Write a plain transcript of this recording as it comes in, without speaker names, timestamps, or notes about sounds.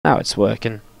Now it's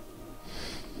working.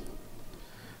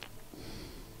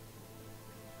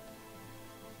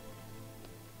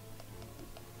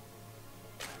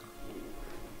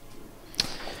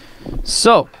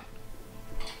 So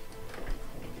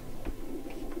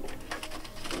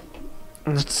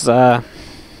let's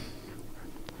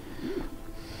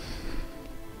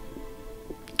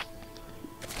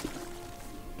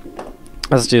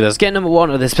do this. Get number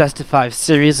 1 of this best of 5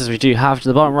 series, as we do have to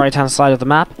the bottom right hand side of the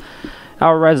map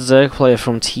our red Zerg player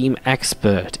from Team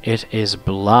Expert. It is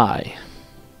Bly.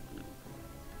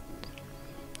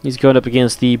 He's going up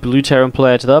against the blue Terran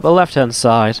player to the upper left hand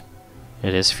side.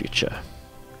 It is Future.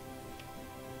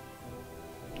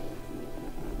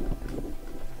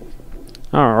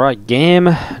 Alright,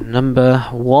 game number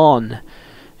 1.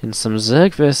 In some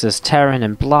Zerg versus Terran,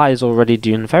 and Bly is already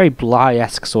doing very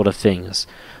Bly-esque sort of things.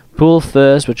 Pool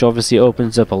first, which obviously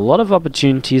opens up a lot of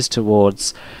opportunities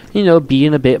towards, you know,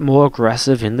 being a bit more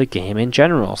aggressive in the game in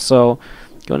general. So,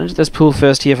 going into this pool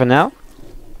first here for now.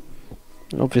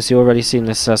 Obviously already seen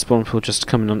this spawn pool just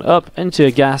coming on up into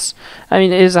a gas. I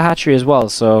mean, it is a hatchery as well,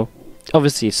 so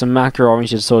obviously some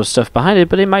macro-oriented sort of stuff behind it,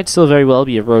 but it might still very well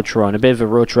be a Rotron, a bit of a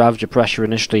Roach Ravager pressure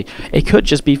initially. It could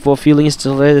just be for feeling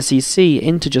still there the CC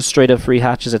into just straight up free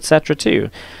hatches, etc. too.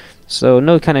 So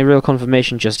no kind of real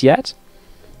confirmation just yet.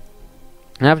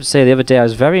 And I have to say, the other day I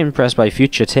was very impressed by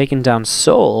Future taking down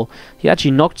Soul. He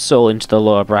actually knocked Soul into the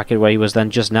lower bracket, where he was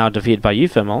then just now defeated by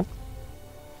Euphemal.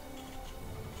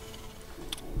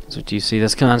 So do you see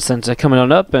this command center coming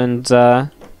on up, and well,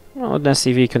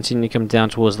 SCV continue to come down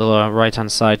towards the lower right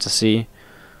hand side to see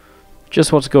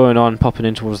just what's going on, popping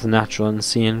in towards the natural and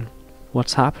seeing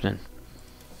what's happening.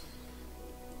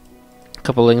 A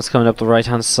couple links coming up the right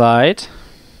hand side.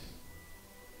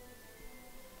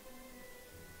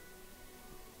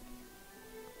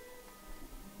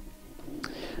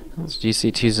 So you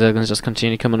see 2 Zerglings just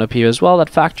continue coming up here as well. That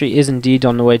factory is indeed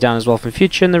on the way down as well from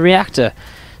Future, and the reactor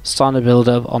starting to build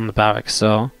up on the barracks.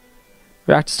 So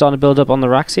reactor starting to build up on the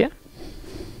racks here.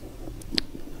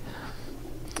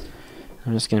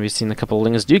 I'm just going to be seeing a couple of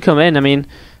lingers do come in. I mean,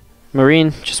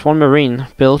 Marine, just one Marine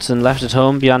built and left at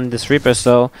home beyond this Reaper,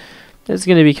 so it's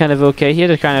going to be kind of okay here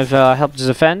to kind of help to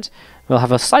defend. We'll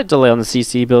have a slight delay on the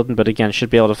CC building, but again,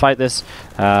 should be able to fight this.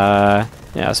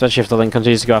 Yeah, especially if the link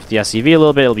continues to go after the SCV a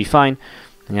little bit, it'll be fine.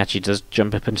 And he actually does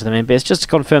jump up into the main base just to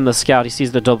confirm the scout. He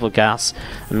sees the double gas.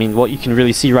 I mean, what you can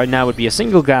really see right now would be a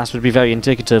single gas, would be very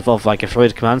indicative of like a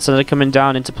fluid command center coming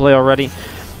down into play already.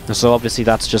 And so obviously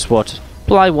that's just what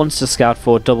Bly wants to scout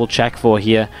for, double check for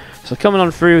here. So coming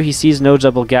on through, he sees no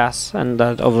double gas, and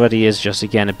that already is just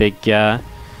again a big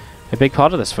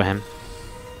part of this for him.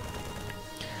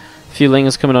 A few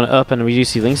lingers coming on up, and we do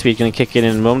see link speed going to kick in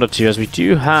a moment or two, as we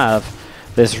do have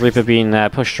this Reaper being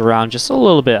pushed around just a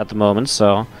little bit at the moment,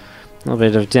 so a little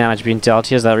bit of damage being dealt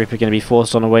here, as that Reaper going to be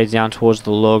forced on the way down towards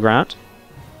the low ground.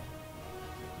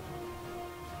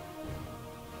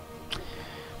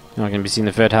 We're going to be seeing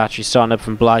the third hatchery starting up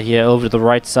from Bly here over to the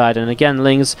right side, and again,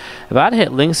 lings, about to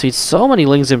hit link speed, so many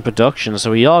lings in production,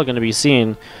 so we are going to be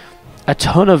seeing a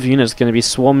ton of units going to be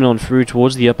swarming on through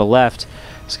towards the upper left.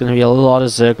 It's going to be a lot of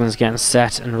Zerglings getting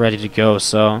set and ready to go,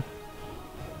 so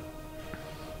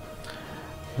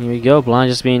here we go. Bly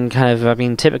just being kind of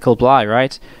being typical Bly,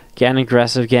 right? Getting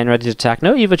aggressive, getting ready to attack.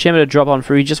 No Evo Chamber to drop on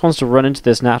through. He just wants to run into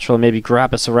this natural and maybe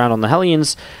grab us around on the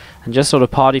Hellions and just sort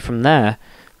of party from there.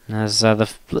 As the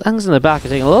lings in the back are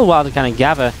taking a little while to kind of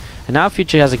gather. And now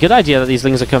Future has a good idea that these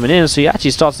lings are coming in, so he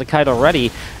actually starts to kite already.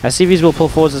 CVs will pull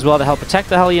forwards as well to help protect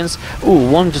the Hellions.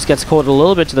 Ooh, one just gets caught a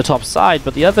little bit to the top side,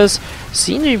 but the others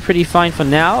seem to be pretty fine for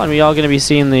now, and we are going to be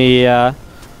seeing the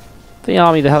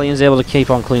army, the Hellions, able to keep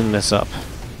on cleaning this up.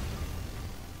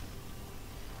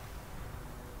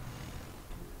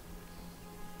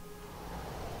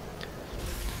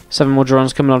 Seven more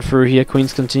drones coming on through here.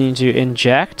 Queen's continuing to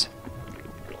inject.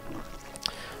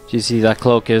 You see that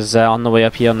Cloak is on the way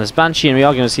up here on this Banshee, and we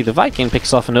are going to see the Viking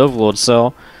picks off an Overlord,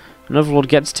 so an Overlord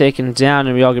gets taken down,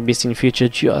 and we are going to be seeing Future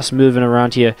just moving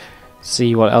around here,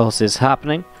 see what else is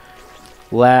happening.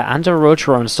 Lair and a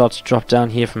Rotron start to drop down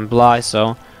here from Bly,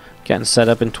 so getting set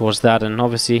up in towards that, and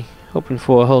obviously hoping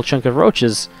for a whole chunk of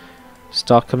roaches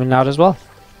start coming out as well.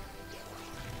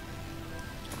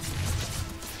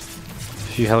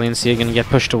 A few Hellions here going to get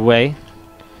pushed away.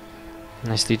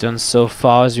 Nicely done so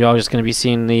far, as we are just going to be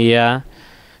seeing the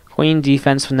Queen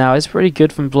defense for now is pretty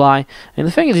good from Bly. And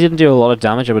the thing is, he didn't do a lot of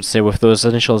damage, I would say, with those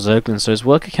initial Zerglings, so his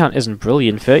worker count isn't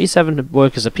brilliant. 37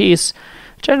 workers apiece,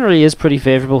 generally is pretty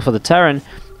favourable for the Terran,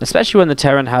 especially when the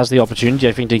Terran has the opportunity,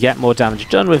 I think, to get more damage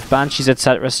done with Banshees,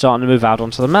 etc. starting to move out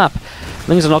onto the map.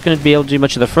 Lings are not going to be able to do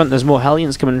much at the front. There's more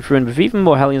Hellions coming through, and with even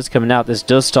more Hellions coming out, this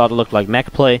does start to look like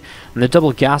mech play, and the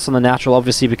double gas on the natural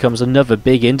obviously becomes another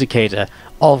big indicator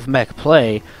of mech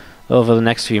play over the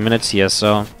next few minutes here.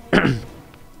 So a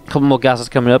couple more gases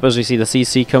coming up as we see the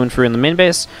CC coming through in the main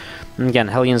base, and again,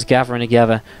 Hellions gathering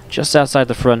together just outside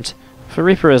the front for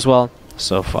Reaper as well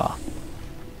so far.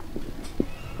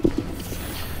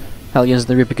 Hellions and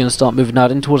the Reaper going to start moving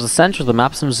out in towards the center of the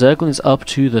map. Some Zerglings up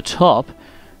to the top,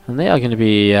 and they are going to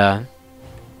be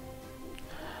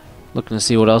looking to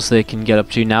see what else they can get up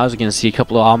to now, as we're going to see a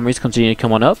couple of armories continue to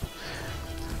come on up.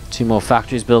 2 more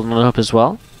factories building on up as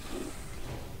well.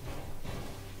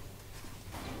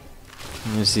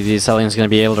 You see these Hellions going to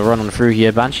be able to run on through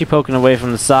here. Banshee poking away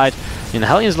from the side. And the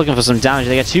Hellions looking for some damage.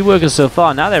 They get 2 workers so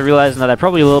far. Now they're realizing that they're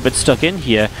probably a little bit stuck in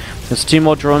here. There's 2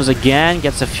 more drones again.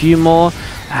 Gets a few more.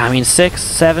 I mean, 6,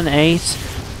 7, 8.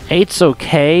 8's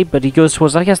okay, but he goes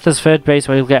towards, I guess, this third base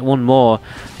where he'll get 1 more.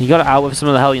 He got it out with some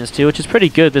of the Hellions too, which is pretty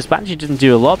good. This Banshee didn't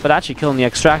do a lot, but actually killing the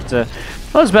Extractor,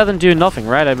 well, it's better than doing nothing,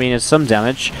 right? I mean, it's some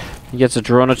damage. He gets a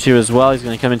drone or 2 as well. He's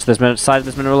going to come into this side of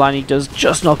this mineral line. He does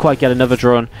just not quite get another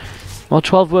drone. Well,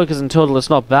 12 workers in total, it's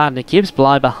not bad, and it keeps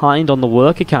Bly behind on the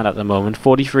worker count at the moment.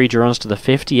 43 drones to the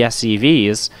 50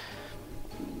 SCVs.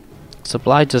 So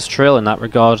Bly does trail in that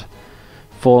regard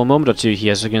for a moment or 2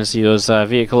 here. So you're going to see those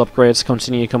vehicle upgrades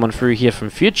continue to come on through here from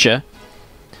Future.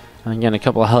 And again, a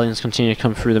couple of Hellions continue to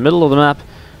come through the middle of the map.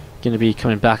 Going to be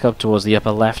coming back up towards the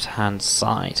upper left-hand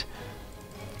side.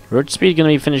 Roach speed going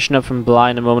to be finishing up from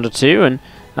Bly in a moment or 2, and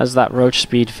as that Roach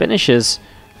speed finishes,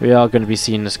 we are going to be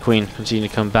seeing this Queen continue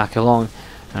to come back along.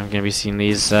 And we're going to be seeing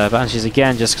these Banshees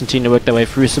again just continue to work their way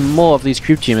through some more of these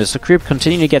creep teamers. So creep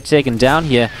continue to get taken down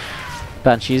here.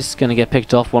 Banshees going to get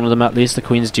picked off, one of them at least. The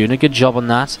Queen's doing a good job on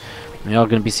that. We are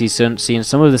going to be seeing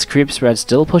some of this creep spread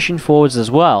still pushing forwards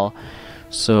as well.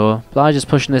 So Bly just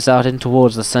pushing this out in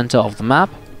towards the center of the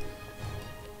map.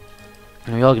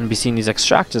 And we are going to be seeing these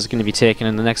Extractors going to be taken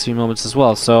in the next few moments as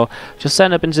well. So just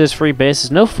setting up into this free base.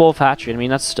 There's no 4th hatchery. I mean,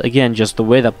 that's again just the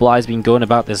way that Bly's been going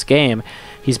about this game.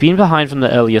 He's been behind from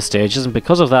the earlier stages, and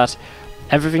because of that,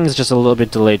 everything's just a little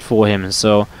bit delayed for him. And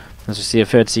so as we see a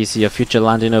 3rd CC of Future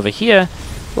landing over here,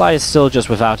 Bly is still just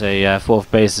without a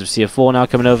 4th base. We see a 4 now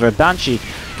coming over, a Banshee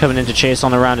coming in to chase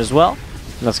on around as well.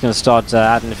 And that's going to start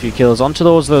adding a few kills onto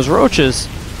those Roaches.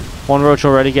 1 Roach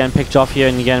already getting picked off here,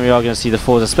 and again we are going to see the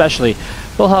 4s especially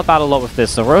will help out a lot with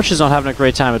this. The Roach is not having a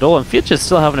great time at all, and Future's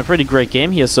still having a pretty great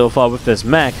game here so far with this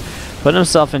mech, putting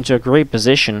himself into a great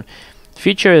position.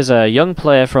 Future is a young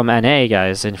player from NA,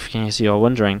 guys, in case you're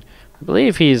wondering. I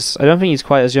believe I don't think he's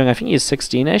quite as young, I think he's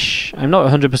 16-ish. I'm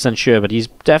not 100% sure, but he's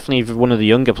definitely one of the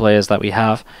younger players that we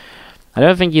have. I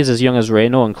don't think he's as young as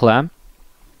Reno and Clem,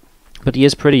 but he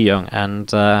is pretty young,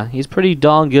 and he's pretty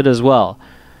darn good as well.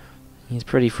 He's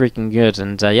pretty freaking good,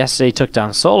 and yesterday he took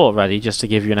down Soul already, just to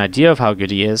give you an idea of how good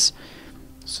he is.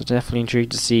 So definitely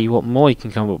intrigued to see what more he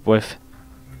can come up with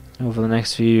over the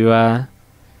next few, in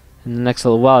the next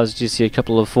little while. As you see a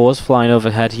couple of 4s flying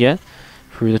overhead here,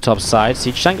 through the top side.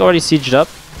 Siege tank already sieged up.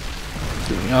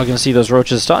 You're going to see those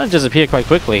Roaches starting to disappear quite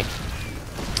quickly.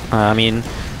 I mean,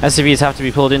 SCVs have to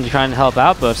be pulled in to try and help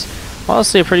out, but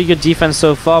honestly, a pretty good defense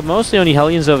so far. Mostly only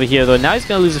Hellions over here, though. Now he's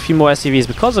going to lose a few more SCVs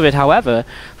because of it. However,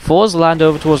 4s land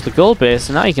over towards the gold base,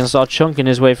 and now he can start chunking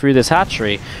his way through this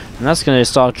hatchery. And that's going to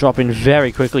start dropping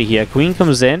very quickly here. Queen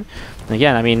comes in. And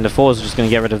again, I mean, the 4s are just going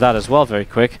to get rid of that as well very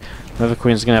quick. However,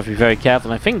 Queen's going to have to be very careful.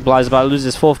 And I think Bly's about to lose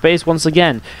his 4th base once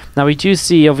again. Now, we do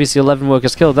see, obviously, 11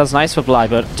 workers killed. That's nice for Bly,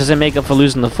 but does it make up for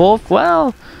losing the 4th?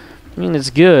 Well, I mean, it's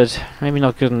good. Maybe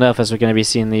not good enough, as we're going to be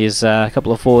seeing these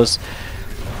couple of 4s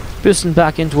boosting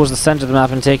back in towards the center of the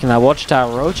map and taking that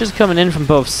watchtower. Roaches coming in from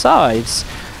both sides.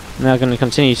 Now going to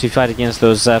continue to fight against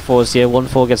those 4s here. 1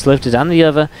 4 gets lifted and the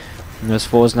other. And those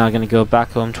 4s now going to go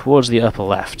back home towards the upper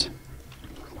left.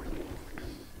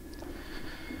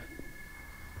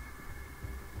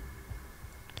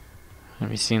 And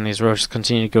we're seeing these Roaches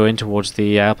continue to go in towards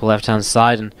the upper left hand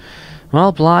side. And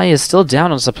well, Bly is still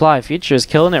down on supply. Future is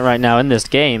killing it right now in this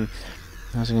game.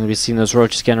 As we're going to be seeing those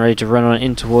Roaches getting ready to run on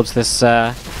in towards this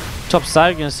top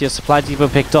side. We're going to see a supply depot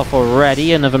picked off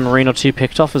already. Another Marine or 2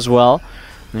 picked off as well.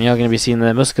 And you're going to be seeing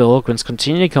the Muscular Orquins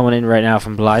continue coming in right now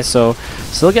from Bly. So,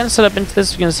 still getting set up into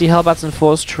this. We're going to see Hellbats and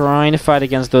 4s trying to fight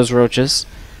against those Roaches.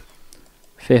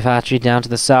 5th hatchery down to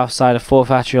the south side of 4th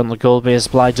hatchery on the gold base.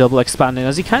 Bly double expanding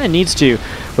as he kind of needs to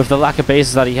with the lack of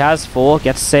bases that he has. 4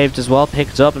 gets saved as well,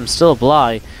 picked up, and still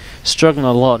Bly struggling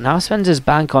a lot. Now spends his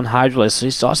bank on Hydralisk, so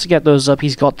he starts to get those up.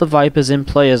 He's got the Vipers in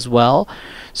play as well,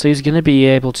 so he's going to be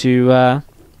able to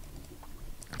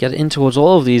get in towards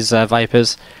all of these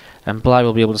Vipers, and Bly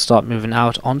will be able to start moving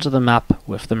out onto the map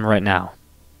with them right now.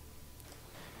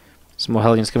 Some more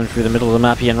Hellions coming through the middle of the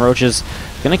map here, and Roach is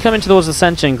going to come in towards the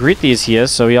center and greet these here,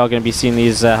 so we are going to be seeing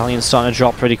these Hellions starting to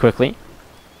drop pretty quickly.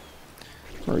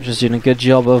 Roach is doing a good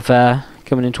job of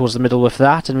coming in towards the middle with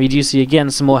that, and we do see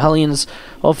again some more Hellions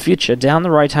of Future down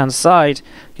the right hand side,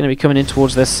 going to be coming in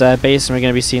towards this base, and we're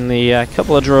going to be seeing the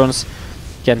couple of drones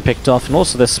getting picked off, and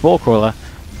also this Spore Crawler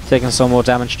taking some more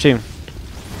damage too.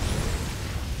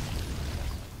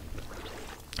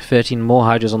 13 more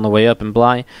Hydras on the way up, and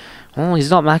Bly, oh, he's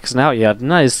not maxing out yet,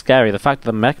 and that is scary. The fact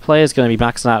that the mech player is going to be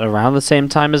maxing out around the same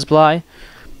time as Bly,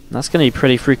 that's going to be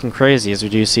pretty freaking crazy, as we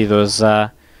do see those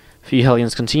few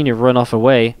Hellions continue to run off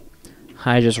away.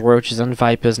 Hydras, Roaches, and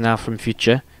Vipers now from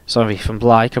Future. Sorry, from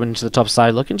Bly coming into the top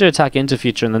side, looking to attack into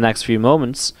Future in the next few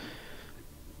moments.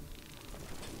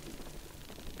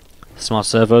 Smart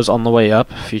servos on the way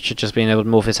up. Future just being able to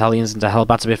move his Hellions into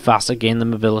Hellbats a bit faster, gain the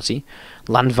mobility.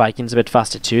 Land Vikings a bit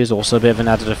faster too is also a bit of an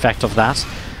added effect of that.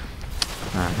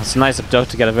 That's a nice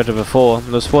abduct to get rid of a 4.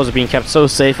 Those 4s are being kept so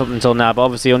safe up until now, but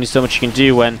obviously only so much you can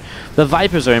do when the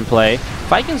Vipers are in play.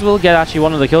 Vikings will get actually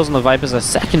one of the kills on the Vipers. A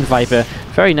second Viper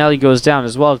very nearly goes down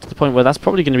as well, to the point where that's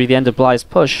probably going to be the end of Bly's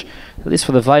push. At least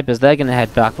for the Vipers, they're going to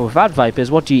head back. But without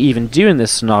Vipers, what do you even do in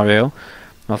this scenario?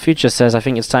 Well, Future says, I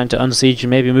think it's time to unsiege and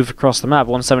maybe move across the map.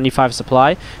 175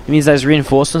 supply. It means that his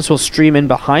reinforcements will stream in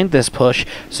behind this push,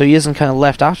 so he isn't kind of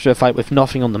left after a fight with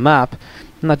nothing on the map.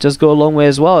 And that does go a long way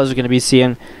as well, as we're going to be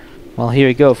seeing. Well, here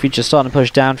we go. Future starting to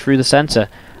push down through the center.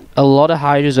 A lot of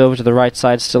Hydras over to the right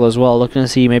side still as well, looking to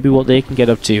see maybe what they can get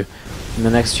up to in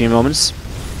the next few moments.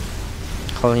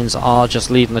 Hellions are just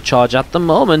leading the charge at the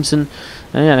moment, and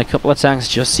a couple of tanks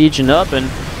just sieging up, and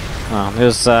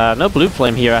there's no blue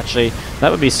flame here actually.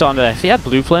 That would be starting to, if he had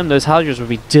blue flame, those Hydras would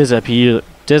be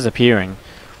disappearing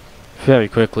very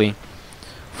quickly.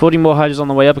 40 more Hydras on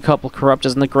the way up, a couple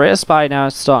Corruptors, and the Greater Spy now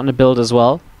is starting to build as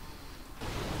well.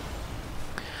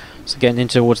 So getting in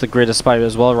towards the Greater Spy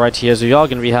as well right here, so we are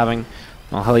going to be having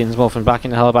Hellions morphing back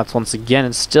into Hellbats once again,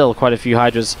 and still quite a few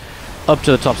Hydras up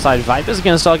to the top side. Vipers are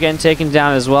going to start getting taken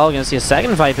down as well. We're going to see a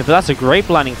second Viper, but that's a great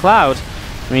blinding cloud.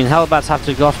 I mean, Hellbats have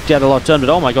to get a lot done, but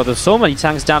oh my god, there's so many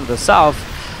tanks down to the south.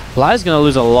 Bly's going to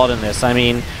lose a lot in this. I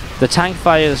mean, the tank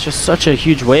fire is just such a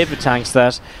huge wave of tanks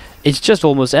that it's just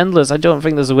almost endless. I don't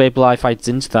think there's a way Bly fights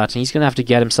into that, and he's going to have to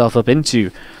get himself up into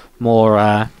more,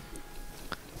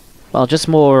 well, just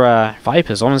more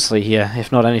Vipers, honestly, here,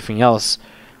 if not anything else.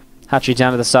 Hatchery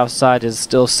down to the south side is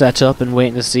still set up and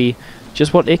waiting to see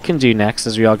just what it can do next,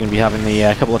 as we are going to be having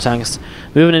the couple of tanks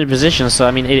moving into position. So,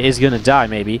 I mean, it is going to die,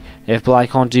 maybe, if Bly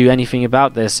can't do anything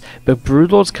about this. But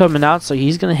Broodlord's coming out, so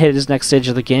he's going to hit his next stage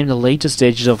of the game, the later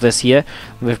stages of this here.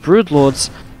 And with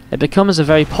Broodlords, it becomes a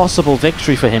very possible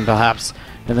victory for him, perhaps,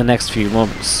 in the next few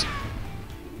moments.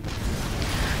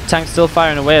 Tanks still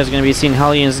firing away, as we're going to be seeing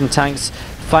Hellions and tanks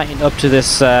fighting up to this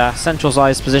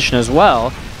centralized position as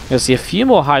well. You'll see a few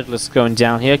more Hydralisks going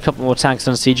down here, a couple more tanks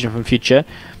unsieging from Future.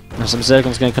 And some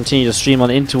Zerglings going to continue to stream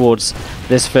on in towards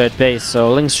this third base.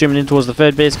 So Link streaming in towards the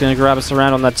third base, going to grab us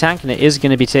around on that tank, and it is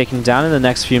going to be taken down in the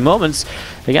next few moments.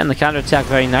 Again, the counter-attack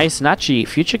very nice, and actually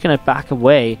Future going to back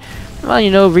away. Well, you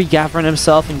know, regathering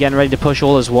himself and getting ready to push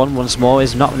all as one once more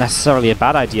is not necessarily a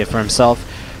bad idea for himself.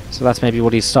 So that's maybe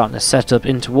what he's starting to set up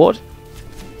in toward.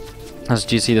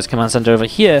 As you see, this command center over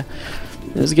here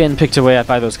is getting picked away at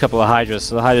by those couple of Hydras.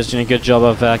 So the Hydra's doing a good job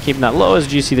of keeping that low,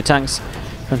 as you see the tanks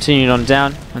continuing on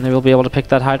down, and they will be able to pick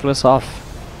that Hydralisk off.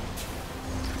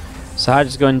 So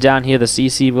Hydra's going down here. The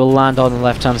CC will land on the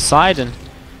left hand side, and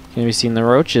you're going to be seeing the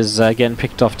Roaches getting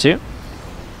picked off too.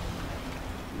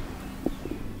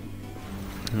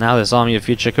 Now this army of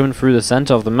Future coming through the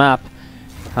center of the map.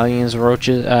 Hellions,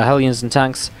 Roaches, Hellions and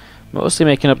tanks mostly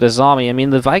making up this army. I mean,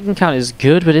 the Viking count is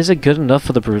good, but is it good enough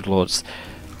for the Broodlords?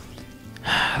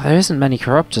 There isn't many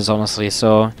Corruptors, honestly,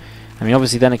 so I mean,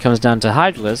 obviously then it comes down to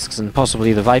Hydralisks and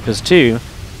possibly the Vipers too.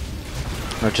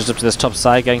 Roaches up to this top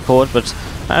side getting caught, but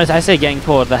I say getting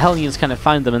caught, the Hellions kind of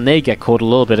find them and they get caught a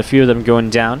little bit, a few of them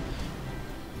going down.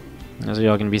 As we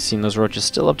are going to be seeing those Roaches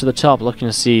still up to the top, looking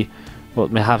to see what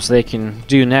perhaps they can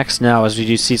do next now, as we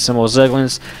do see some more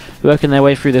Zerglings working their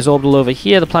way through this orbital over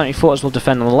here. The Planetary Fortress will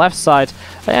defend on the left side.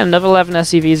 And another 11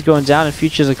 SCVs going down, and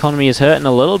Future's economy is hurting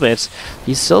a little bit.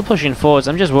 He's still pushing forwards.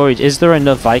 I'm just worried, is there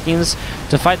enough Vikings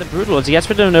to fight the Broodlords? He gets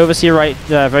rid of an Overseer right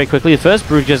very quickly. The first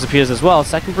Brood disappears as well.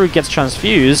 Second Brood gets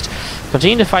transfused.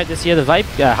 Continue to fight this here. The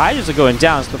Hydras are going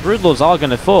down, so the Broodlords are going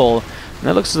to fall. And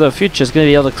it looks as though Future is going to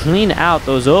be able to clean out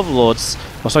those Overlords,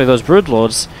 or sorry, those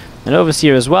Broodlords, and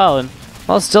Overseer as well. And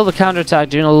well, still the counterattack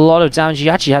doing a lot of damage. He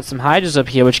actually had some Hydras up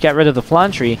here, which get rid of the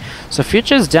Planetary. So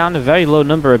Future's down a very low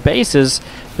number of bases,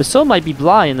 but still might be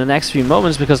Bly in the next few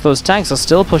moments because those tanks are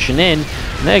still pushing in,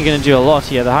 and they're going to do a lot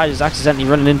here. The Hydra's accidentally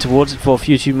running in towards it for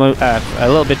a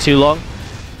little bit too long.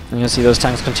 And you'll see those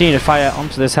tanks continue to fire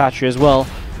onto this hatchery as well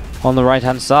on the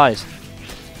right-hand side.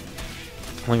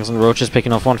 Lings and Roaches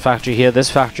picking off one factory here. This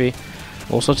factory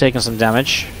also taking some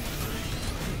damage.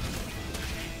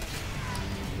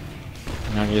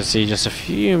 Now you see just a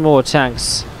few more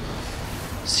tanks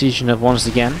sieging up once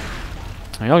again.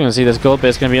 You're going to see this gold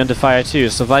base going to be under fire too,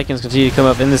 so Vikings continue to come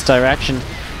up in this direction.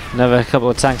 Another couple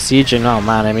of tanks sieging. Oh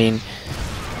man, I mean,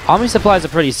 army supplies are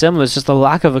pretty similar. It's just the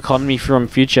lack of economy from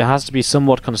Future has to be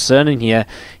somewhat concerning here.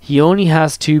 He only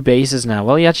has 2 bases now.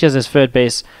 Well, he actually has his 3rd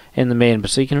base in the main, but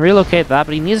so he can relocate that,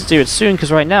 but he needs to do it soon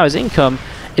because right now his income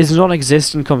is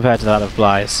non-existent compared to that of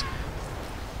Bly's.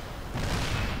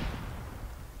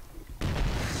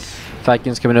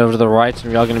 Vikings coming over to the right,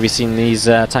 and we are going to be seeing these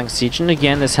tanks sieging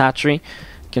again. This hatchery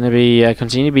going to be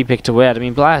continue to be picked away at. I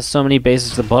mean, Bly has so many bases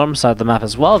to the bottom side of the map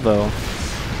as well, though.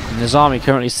 And his army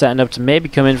currently setting up to maybe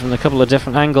come in from a couple of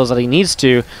different angles that he needs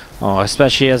to. Oh,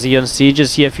 especially as he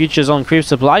unsieges here. Future's on creep,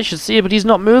 so Bly should see it, but he's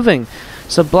not moving.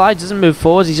 So Bly doesn't move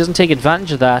forwards, he doesn't take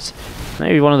advantage of that.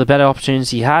 Maybe one of the better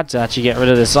opportunities he had to actually get rid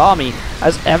of this army,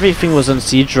 as everything was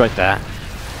unsieged right there.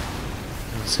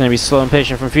 It's going to be slow and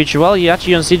patient from Future. Well, he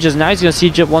actually unsieges now. He's going to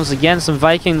siege up once again. Some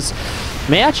Vikings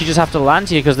may actually just have to land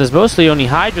here because there's mostly only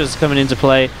Hydras coming into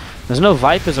play. There's no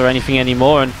Vipers or anything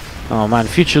anymore. And oh man,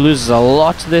 Future loses a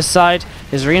lot to this side.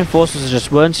 His reinforcements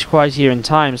just weren't quite here in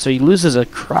time, so he loses a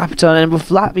crap ton. And with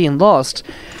that being lost,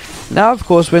 now of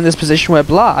course we're in this position where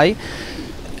Bly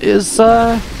is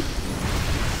well,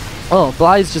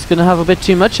 Bly's just going to have a bit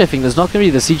too much. I think there's not going to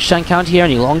be the siege tank count here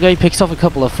any longer. He picks off a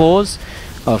couple of 4s.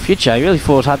 Oh, Future, I really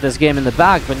thought had this game in the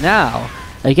bag, but now,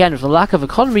 again, with the lack of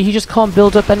economy, he just can't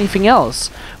build up anything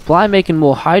else. Bly making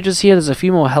more Hydras here, there's a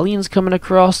few more Hellions coming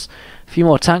across, a few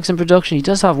more tanks in production. He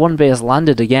does have 1 base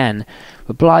landed again,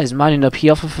 but Bly is mining up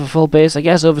here for full base. I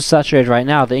guess oversaturated right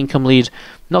now, the income lead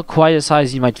not quite as high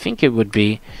as you might think it would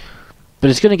be,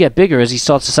 but it's going to get bigger as he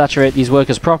starts to saturate these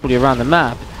workers properly around the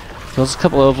map. There's a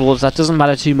couple of overlords, that doesn't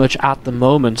matter too much at the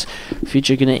moment.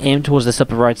 Future going to aim towards this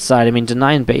upper right side. I mean,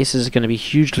 denying bases is going to be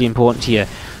hugely important here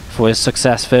for his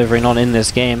success furthering on in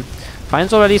this game.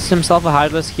 Finds already himself a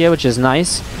Hydralisk here, which is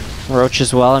nice. Roach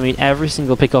as well. I mean, every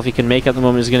single pickoff he can make at the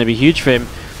moment is going to be huge for him.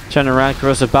 Turning around,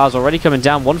 Corrosive Bow's already coming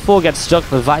down. 1-4 gets stuck.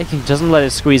 The Viking doesn't let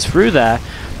it squeeze through there.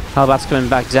 Halbat's coming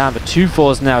back down, but 2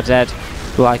 4s now dead.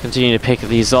 Bly continue to pick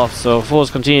these off, so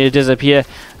 4s continue to disappear.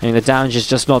 I mean, the damage is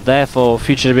just not there for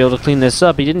Future to be able to clean this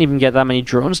up. He didn't even get that many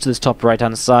drones to this top right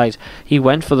hand side. He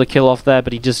went for the kill off there,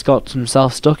 but he just got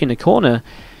himself stuck in a corner.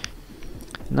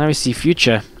 Now we see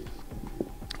Future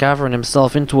gathering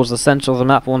himself in towards the center of the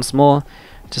map once more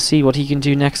to see what he can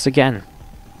do next again.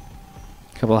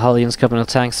 A couple of Hellions, couple of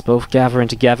tanks, both gathering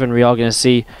together, and we are going to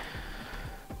see,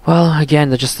 well, again,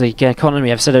 they're just the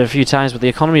economy. I've said it a few times, but the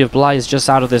economy of Bly is just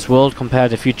out of this world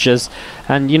compared to Future's.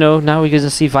 And, you know, now we're going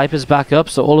to see Vipers back up,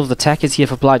 so all of the tech is here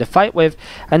for Bly to fight with.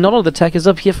 And not all the tech is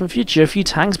up here from Future. A few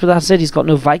tanks, but that's it. He's got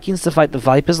no Vikings to fight the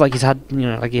Vipers like he's had, you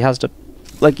know, like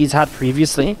he's had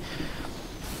previously.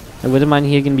 And with mine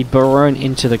here going to be burrowing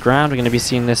into the ground. We're going to be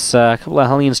seeing this couple of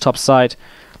Hellions top side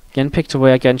getting picked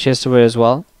away, getting chased away as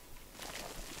well.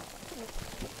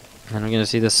 And we're going to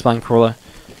see this Spine Crawler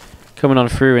coming on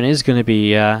through and is going to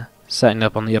be setting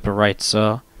up on the upper right.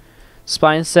 So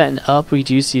Spine setting up, we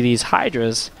do see these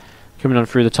Hydras coming on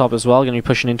through the top as well, going to be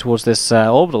pushing in towards this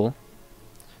orbital.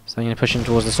 So they're going to push in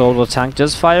towards this orbital. Tank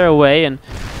does fire away, and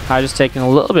Hydra's taking a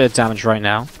little bit of damage right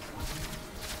now.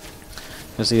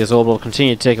 You'll see this orbital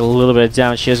continue to take a little bit of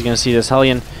damage here. You're going to see this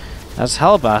Hellion as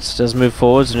Halbat does move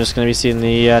forwards, and just going to be seeing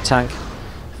the tank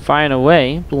firing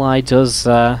away. Bly does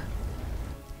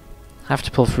have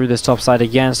to pull through this top side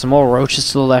again. Some more Roaches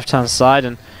to the left hand side,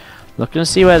 and looking to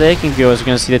see where they can go. As we're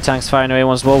going to see the tanks firing away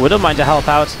once more. We don't mind to help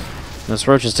out. And this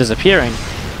Roach is disappearing.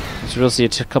 So we'll see a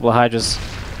couple of Hydras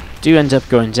do end up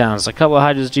going down. So a couple of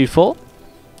Hydras do fall.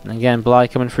 And again, Bly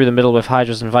coming through the middle with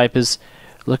Hydras and Vipers,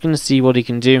 looking to see what he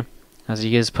can do as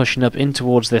he is pushing up in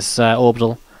towards this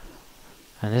orbital.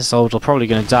 And this orbital probably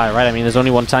going to die, right? I mean, there's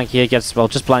only one tank here. Gets, well,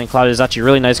 just Blinding Cloud is actually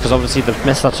really nice because obviously the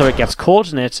missile turret gets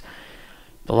caught in it.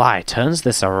 Bly turns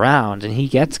this around and he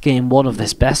gets game 1 of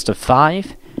this best of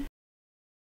 5.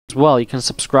 As well, you can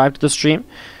subscribe to the stream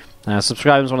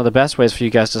Subscribing is one of the best ways for you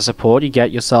guys to support. You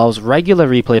get yourselves regular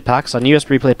replay packs. Our newest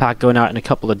replay pack going out in a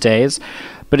couple of days.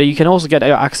 But you can also get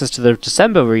access to the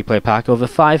December replay pack. Over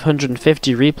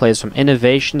 550 replays from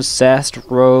Innovation, Cest,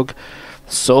 Rogue,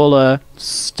 Solar,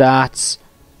 Stats,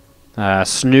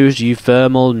 Snooze,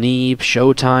 Uthermal, Neeb,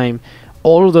 Showtime.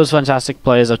 All of those fantastic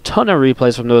players. A ton of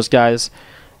replays from those guys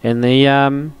in the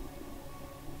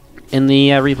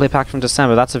replay pack from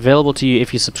December. That's available to you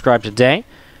if you subscribe today.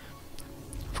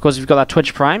 Of course, if you've got that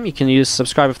Twitch Prime, you can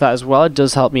subscribe for that as well. It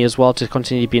does help me as well to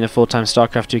continue being a full-time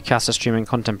StarCraft 2 caster, streaming,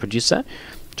 content producer.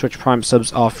 Twitch Prime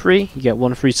subs are free. You get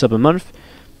 1 free sub a month.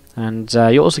 And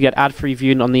you also get ad-free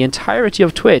viewing on the entirety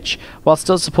of Twitch, while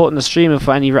still supporting the streamer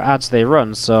for any ads they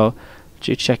run. So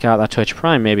do check out that Twitch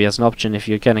Prime maybe as an option if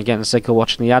you're getting sick of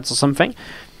watching the ads or something.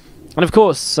 And of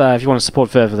course, if you want to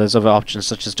support further, there's other options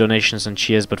such as donations and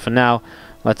cheers. But for now,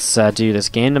 let's do this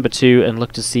game number 2 and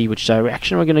look to see which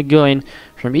direction we're going to go in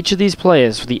from each of these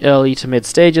players for the early to mid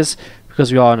stages,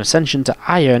 because we are on Ascension to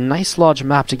Aya, a nice large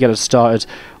map to get us started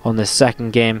on this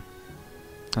second game.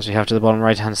 As we have to the bottom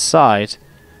right hand side,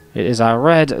 it is our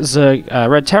red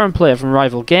Terran player from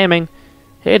Rival Gaming.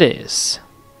 It is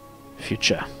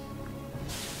Future.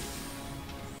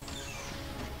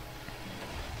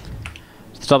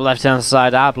 To the top left hand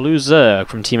side, our blue Zerg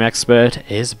from Team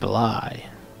Expert is Bly.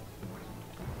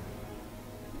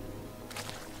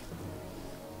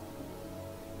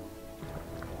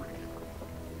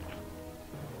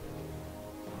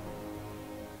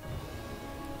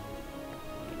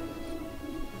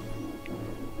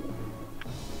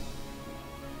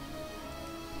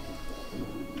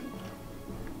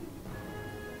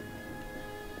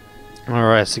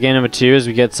 Alright, so game number 2 as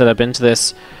we get set up into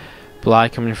this. Bly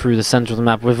coming through the center of the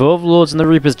map with Overlords and the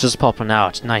Reapers just popping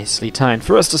out. Nicely timed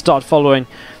for us to start following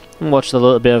and watch a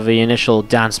little bit of the initial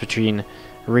dance between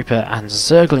Reaper and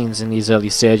Zerglings in these early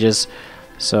stages.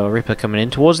 So Reaper coming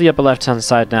in towards the upper left hand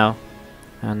side now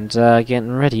and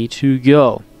getting ready to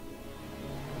go.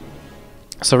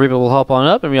 So Reaper will hop on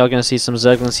up and we are going to see some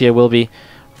Zerglings here will be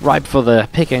ripe for the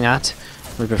picking at.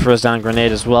 Reaper throws down a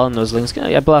grenade as well, and those Lings going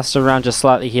to get blasted around just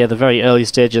slightly here. The very early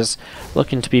stages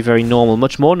looking to be very normal,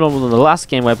 much more normal than the last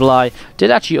game where Bly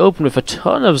did actually open with a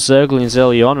ton of Zerglings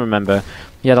early on, remember.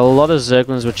 He had a lot of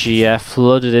Zerglings which he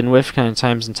flooded in with kind of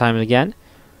times and time again.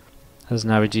 As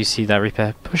now we do see that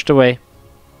Reaper pushed away.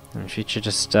 And Future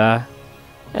just just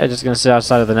going to sit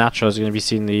outside of the natural. Is going to be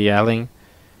seeing the Ling.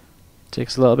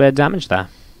 Takes a little bit of damage there.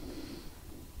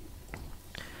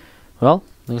 Well,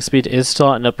 Ling speed is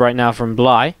starting up right now from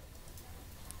Bly.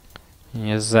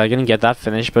 He is going to get that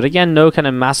finished, but again, no kind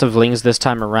of massive Lings this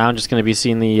time around. Just going to be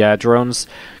seeing the drones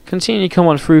continue to come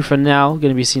on through for now. Going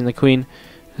to be seeing the Queen,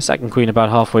 the second Queen about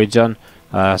halfway done.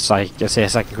 Sorry, I say a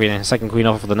second Queen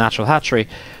off of the natural hatchery.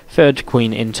 Third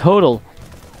Queen in total.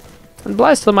 And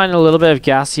Bly's still mining a little bit of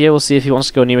gas here. We'll see if he wants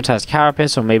to go Pneumatized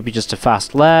Carapace or maybe just a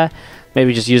fast lair.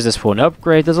 Maybe just use this for an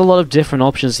upgrade. There's a lot of different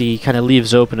options he kind of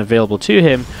leaves open available to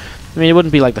him. I mean, it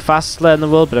wouldn't be like the fastest lair in the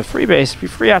world, but a free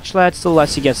hatch lair still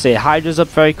lets you get, say, Hydras up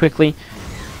very quickly.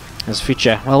 As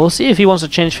Future. Well, we'll see if he wants to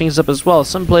change things up as well.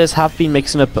 Some players have been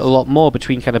mixing up a lot more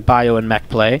between kind of bio and mech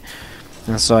play.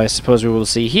 And so I suppose we will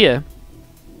see here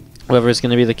whether it's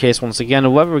going to be the case once again,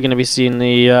 or whether we're going to be seeing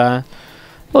the a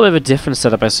little bit of a different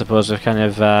setup, I suppose, of kind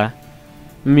of,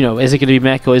 you know, is it going to be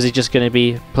mech or is he just going to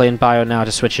be playing bio now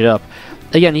to switch it up?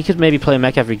 Again, he could maybe play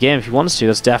mech every game if he wants to.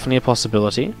 That's definitely a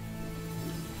possibility.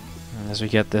 As we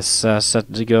get this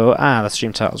set to go. The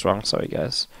stream title's wrong, sorry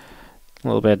guys. A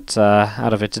little bit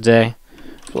out of it today.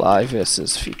 Bly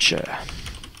versus Future.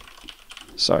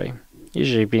 Sorry.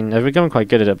 Usually they've become quite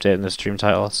good at updating the stream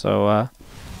title, so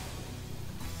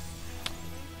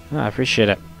I appreciate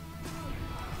it.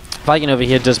 Viking over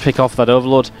here does pick off that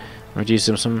Overlord,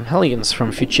 reducing some Hellions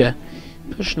from Future.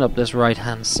 Pushing up this right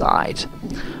hand side.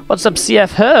 What's up,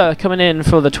 CF Her, coming in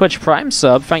for the Twitch Prime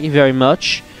sub. Thank you very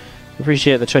much.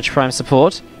 Appreciate the Twitch Prime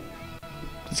support.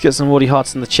 Let's get some Wardy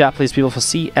hearts in the chat, please, people, for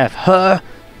CF Her.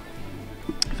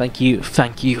 Thank you,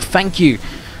 thank you, thank you.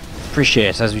 Appreciate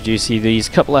it, as we do see these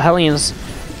couple of Hellions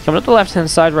coming up the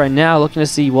left-hand side right now, looking to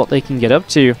see what they can get up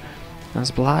to. As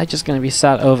Bly just going to be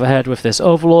sat overhead with this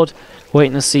Overlord,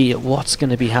 waiting to see what's going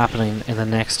to be happening in the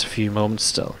next few moments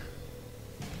still.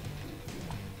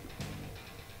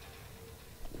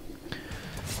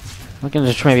 Looking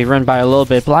to maybe run by a little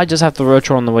bit. Bly does have the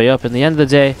Rotor on the way up. In the end of the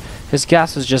day, his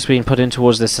gas is just being put in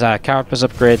towards this Carapace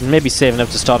upgrade and maybe saving up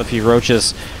to start a few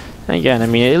Roaches. And again, I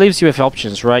mean, it leaves you with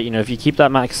options, right? You know, if you keep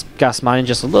that max gas mining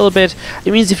just a little bit,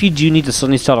 it means if you do need to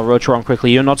suddenly start a Rotor on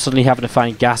quickly, you're not suddenly having to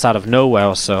find gas out of nowhere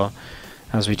or so.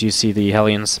 As we do see the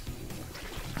Hellions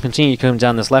continue to come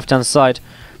down this left-hand side.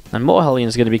 And more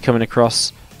Hellions going to be coming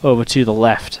across over to the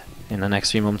left in the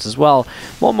next few moments as well.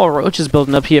 More roaches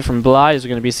building up here from Bly, as we're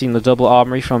going to be seeing the double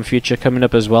armory from Future coming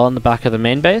up as well in the back of the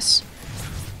main base.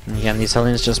 And again, these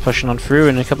Hellions just pushing on through,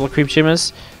 and a couple of creep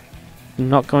tumors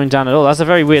not going down at all. That's a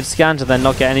very weird scan to then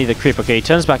not get any of the creep. Okay, he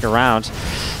turns back around.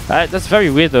 That's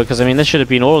very weird though, because I mean, this should have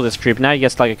been all of this creep. Now he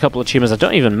gets like a couple of tumors that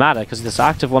don't even matter, because the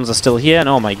active ones are still here. And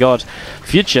oh my god,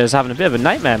 Future is having a bit of a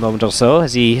nightmare moment or so,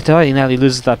 as he nearly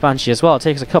loses that Banshee as well. It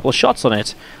takes a couple of shots on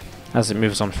it as it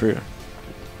moves on through.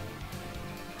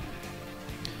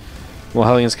 More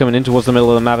Hellions coming in towards the middle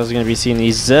of the map, as we're going to be seeing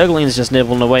these Zerglings just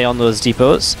nibbling away on those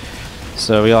depots.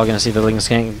 So we are going to see the Lings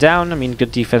getting down. I mean,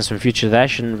 good defense from Future there.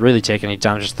 Shouldn't really take any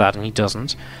damage to that, and he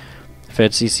doesn't.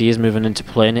 Third CC is moving into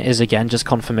play, and it is again just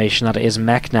confirmation that it is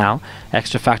mech now.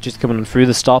 Extra factories coming on through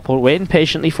the starport, waiting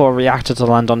patiently for a reactor to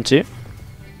land onto.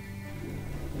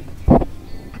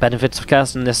 Benefits of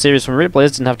casting this series from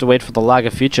replays, didn't have to wait for the lag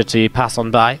of Future to pass on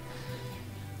by,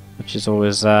 which is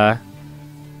always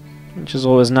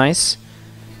nice.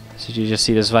 So you just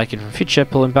see this Viking from Future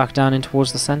pulling back down in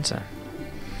towards the center.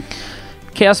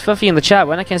 Chaos Fuffy in the chat,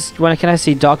 when can I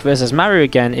see Dark vs Mario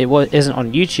again? It isn't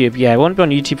on YouTube. Yeah, it won't be on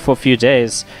YouTube for a few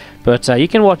days, but you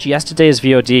can watch yesterday's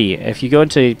VOD. If you go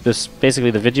into this,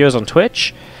 basically the videos on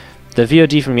Twitch, the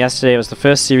VOD from yesterday was the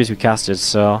first series we casted,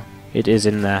 so it is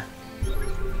in there.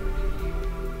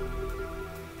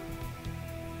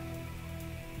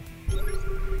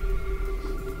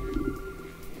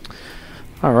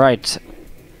 Alright.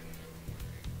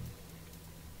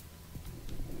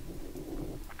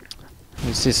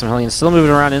 You see some Hellions still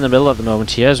moving around in the middle at the moment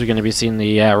here, as we're going to be seeing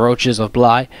the Roaches of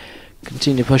Bly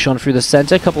continue to push on through the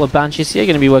center. A couple of Banshees here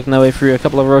going to be working their way through a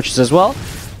couple of Roaches as well.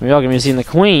 We are going to be seeing the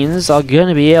Queens are going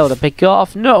to be able to pick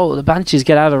off. No, the Banshees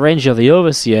get out of range of the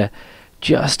Overseer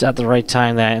just at the right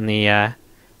time there in the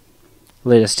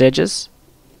later stages.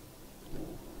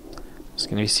 It's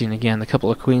going to be seeing again the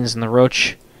couple of Queens and the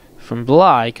Roach from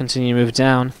Bly continue to move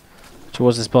down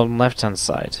towards this bottom left hand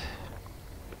side.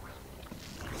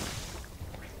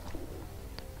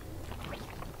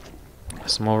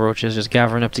 Some more Roaches just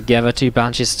gathering up together. Two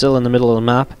Banshees still in the middle of the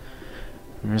map.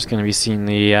 We're just going to be seeing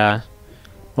the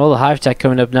the Hive Tech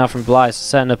coming up now from Bly, so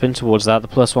setting up in towards that. The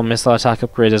 +1 missile attack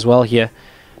upgrade as well here,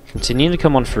 continuing to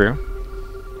come on through.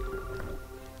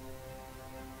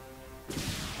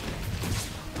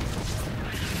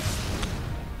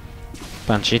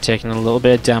 Banshee taking a little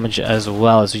bit of damage as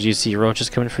well, as we do see Roaches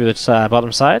coming through the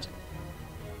bottom side.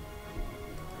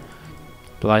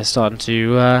 Bly starting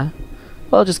to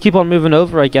well, just keep on moving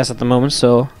over, I guess, at the moment,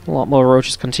 so a lot more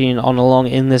Roaches continuing on along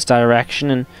in this direction,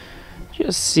 and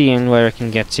just seeing where it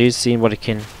can get to, seeing what it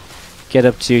can get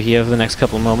up to here for the next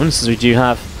couple of moments, as we do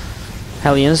have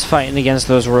Hellions fighting against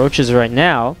those Roaches right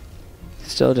now,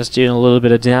 still just doing a little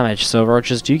bit of damage, so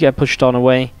Roaches do get pushed on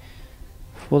away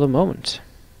for the moment.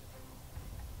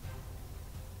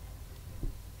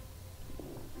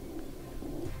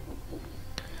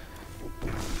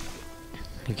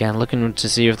 Again, looking to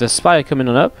see if there's Spire coming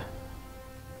on up.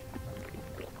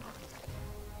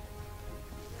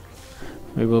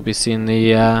 We will be seeing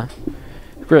the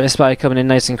Greater Spire coming in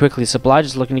nice and quickly. Supply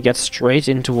just looking to get straight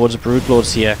in towards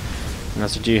Broodlords here. And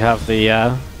as we do have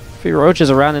the few Roaches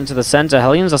around into the center.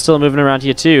 Hellions are still moving around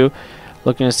here too,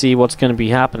 looking to see what's going to be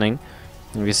happening.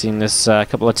 And we've seen this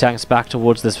couple of tanks back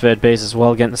towards this third base as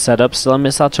well, getting set up. Still a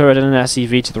missile turret and an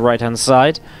SCV to the right hand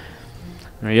side.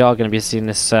 And we are going to be seeing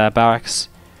this barracks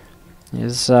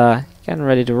is getting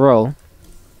ready to roll.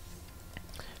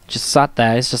 Just sat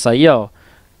there, it's just like, yo,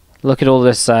 look at all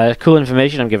this cool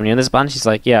information I'm giving you. And this Banshee's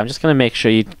like, yeah, I'm just going to make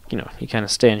sure you kind of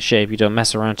stay in shape, you don't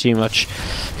mess around too much.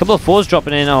 A couple of 4s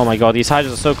dropping in. Oh my god, these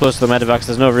Hydras are so close to the medevacs,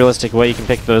 there's no realistic way you can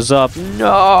pick those up.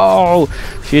 No!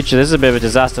 Future, this is a bit of a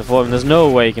disaster for him. There's no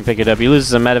way he can pick it up. He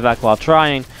loses a medevac while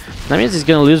trying. That means he's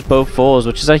going to lose both 4s,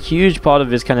 which is a huge part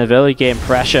of his kind of early game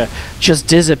pressure just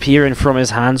disappearing from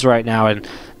his hands right now. And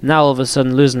now all of a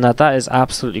sudden losing that is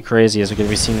absolutely crazy, as we're going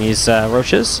to be seeing these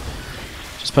Roaches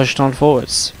just pushed on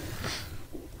forwards.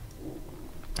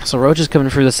 So Roaches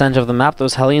coming through the center of the map.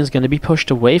 Those Hellions going to be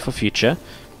pushed away for Future.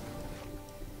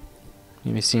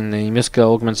 You'll be seeing the Muska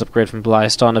Augments upgrade from Bly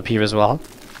starting up here as well.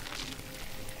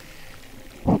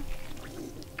 And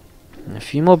a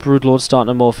few more Broodlords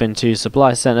starting to morph in too. So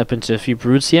Bly setting up into a few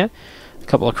Broods here. A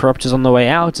couple of Corruptors on the way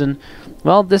out, and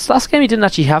well, this last game he didn't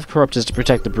actually have Corruptors to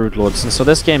protect the Broodlords, and so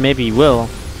this game maybe he will.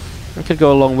 It could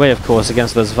go a long way, of course,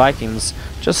 against those Vikings.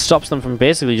 Just stops them from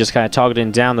basically just kind of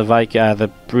targeting down the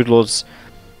Broodlords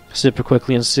super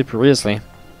quickly and super easily.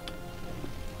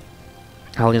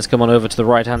 Hellions come on over to the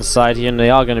right hand side here, and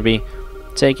they are going to be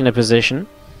taking a position.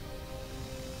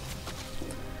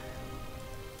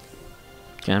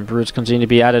 And brutes continue to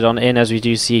be added on in as we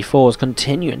do see fours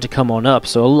continuing to come on up.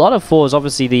 So a lot of fours.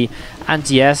 Obviously the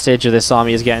anti-air stage of this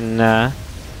army is getting kind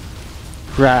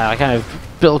of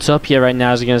built up here right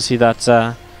now, as you're going to see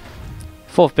that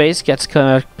fourth base gets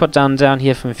kind of put down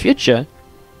here from Future.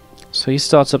 So he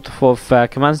starts up the fourth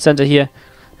command center here,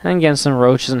 and getting some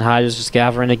roaches and hydras just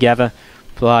gathering together.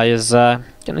 Bly is going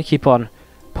to keep on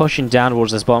pushing down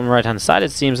towards this bottom right hand side.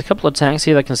 It seems a couple of tanks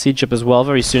here that can siege up as well.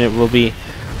 Very soon it will be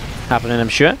happening, I'm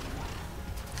sure,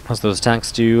 as those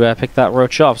tanks do pick that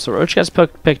roach off. So roach gets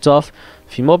picked off.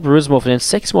 A few more brews moving in,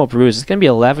 6 more brews. It's going to be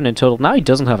 11 in total. Now he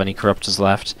doesn't have any corruptors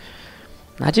left.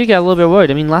 I do get a little bit worried.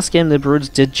 I mean, last game the broods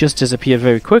did just disappear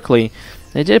very quickly.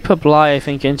 They did put Bly, I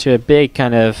think, into a big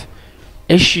kind of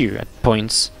issue at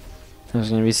points. There's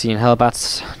going to be seeing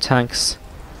Hellbat's tanks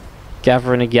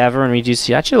gathering together, and we do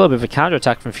see actually a little bit of a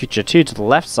counter-attack from Future 2 to the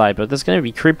left side, but there's going to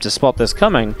be creep to spot this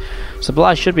coming. So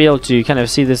Bly should be able to kind of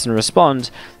see this and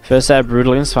respond. First set of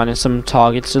Broodlings finding some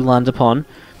targets to land upon.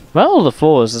 Well, the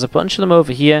fours, there's a bunch of them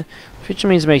over here. Future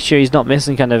means to make sure he's not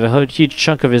missing kind of a huge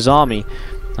chunk of his army.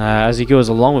 As he goes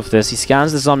along with this, he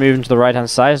scans this army moving to the right hand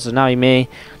side, so now he may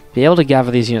be able to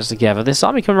gather these units together. This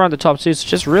army coming around the top too, so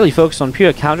just really focus on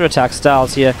pure counter-attack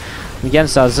styles here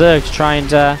against our Zerg to try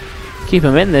and keep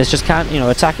him in this, just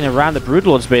attacking around the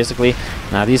Broodlords basically.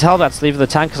 Now these Hellbats leave the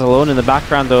tankers alone in the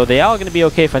background, though they are going to be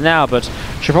okay for now, but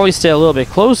should probably stay a little bit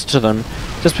closer to them,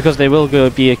 just because they will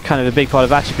be kind of a big part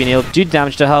of actually being able to do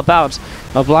damage to help out.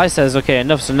 Bly says, okay,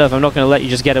 enough's enough, I'm not going to let you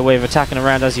just get away with attacking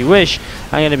around as you wish.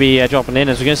 I'm going to be dropping in,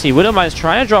 as we're going to see Widowmines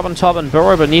trying to drop on top and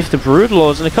burrow beneath the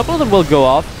Broodlords, and a couple of them will go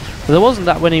off. But there wasn't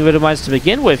that many Widowmines to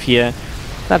begin with here.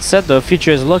 That said though,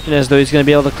 Future is looking as though he's going to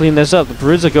be able to clean this up. The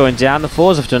broods are going down, the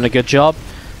fours have done a good job,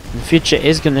 and Future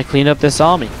is going to clean up this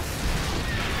army.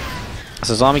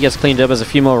 So his army gets cleaned up as a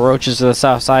few more roaches to the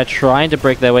south side trying to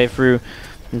break their way through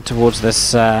towards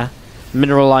this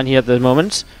mineral line here at the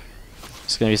moment.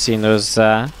 It's going to be seeing those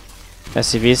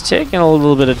SCVs taking a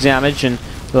little bit of damage, and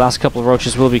the last couple of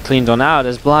roaches will be cleaned on out,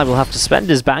 as Bly will have to spend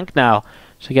his bank now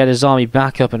to get his army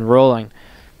back up and rolling.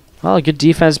 Well, a good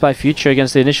defense by Future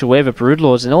against the initial wave of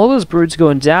Broodlords, and all those broods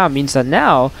going down means that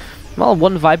now, well,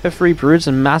 1 Viper, 3 broods,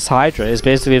 and mass Hydra is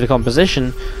basically the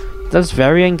composition. That's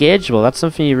very engageable. That's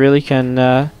something you really can.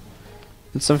 That's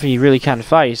something you really can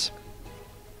fight.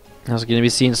 I was going to be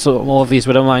seeing more of these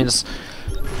Widowmines,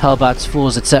 Hellbats,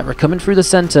 Fours, etc. coming through the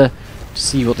center to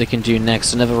see what they can do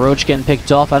next. Another roach getting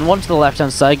picked off, and one to the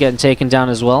left-hand side getting taken down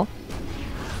as well.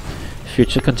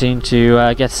 Future continuing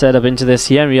to get set up into this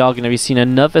here, and we are going to be seeing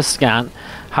another scan.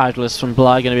 Hydralist from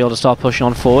Bly going to be able to start pushing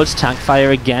on forwards. Tank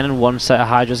fire again, and one set of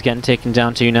Hydras getting taken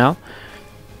down too now.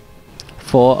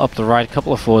 4 up the right, a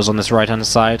couple of 4s on this right-hand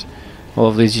side. All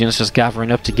of these units just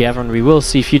gathering up together, and we will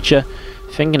see Future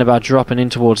thinking about dropping in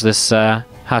towards this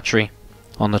hatchery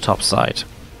on the top side.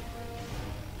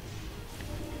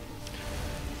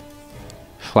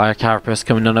 Flyer Carapace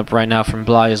coming on up right now from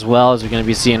Bly as well, as we're going to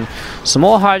be seeing some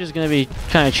more Hydras going to be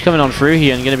kind of coming on through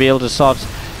here and going to be able to start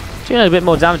doing a bit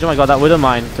more damage. Oh my god, that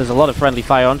Widowmine, there's a lot of friendly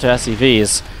fire onto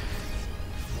SCVs.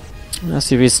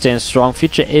 SCVs staying strong.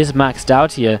 Future is maxed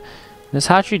out here. This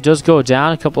hatchery does go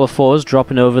down, a couple of 4s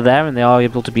dropping over there, and they are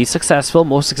able to be successful,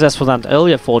 more successful than the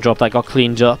earlier 4 drop that got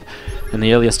cleaned up in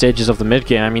the earlier stages of the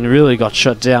mid-game. I mean, really got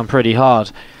shut down pretty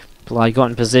hard. Bly got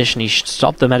in position, he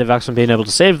stopped the medevacs from being able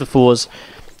to save the 4s.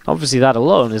 Obviously that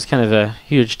alone is kind of a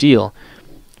huge deal.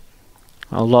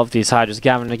 A lot of these Hydras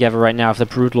gathering together right now, if the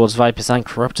Broodlords, Vipers and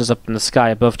Corruptors up in the sky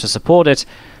above to support it.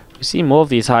 We see more of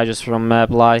these Hydras from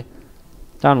Bly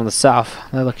down on the south.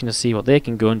 They're looking to see what they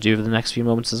can go and do over the next few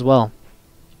moments as well.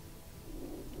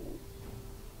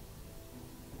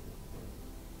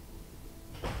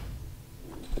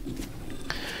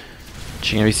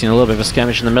 You're going to be seeing a little bit of a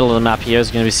skirmish in the middle of the map here.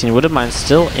 Is going to be seeing Widowmine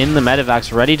still in the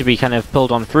medevacs, ready to be kind of pulled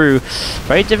on through.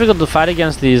 Very difficult to fight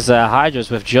against these Hydras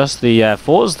with just the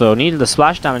 4s though. Needed the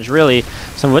splash damage really.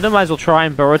 Some Widowmines will try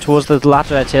and burrow towards the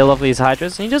latter tail of these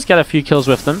Hydras, and you just get a few kills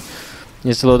with them. He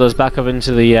needs to load those back up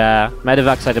into the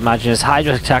medevacs, I'd imagine. His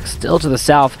Hydra attack still to the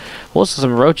south. Also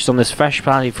some roaches on this fresh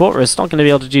planetary fortress. Not going to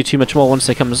be able to do too much more once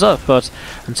it comes up, but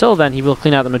until then he will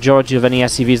clean out the majority of any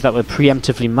SCVs that were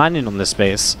preemptively mining on this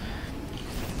base.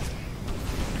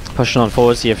 Pushing on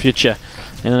forwards here, Future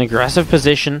in an aggressive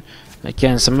position.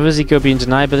 Again, some of his eco being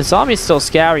denied, but this army is still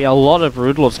scary. A lot of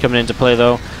Broodlords coming into play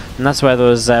though, and that's where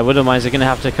those Widowmines are going to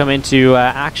have to come into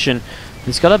action.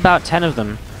 He's got about 10 of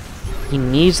them. He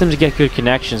needs them to get good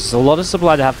connections. There's a lot of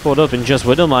supply to have caught up in just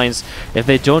Widowmines if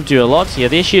they don't do a lot here.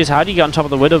 The issue is, how do you get on top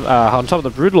of the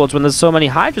Broodlords when there's so many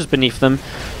Hydras beneath them?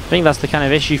 I think that's the kind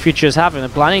of issue Future is having. The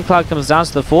Blinding Cloud comes down,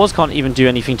 so the 4s can't even do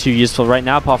anything too useful right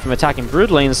now apart from attacking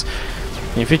Broodlings.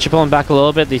 In future, pulling back a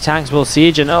little bit, the tanks will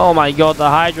siege, and oh my god, the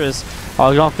Hydras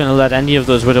are not going to let any of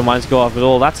those Widow Mines go off at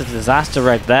all. That's a disaster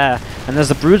right there. And as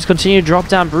the Broods continue to drop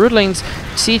down Broodlings,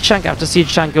 siege tank after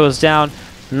siege tank goes down,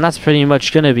 and that's pretty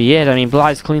much going to be it. I mean,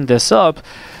 Bly's cleaned this up.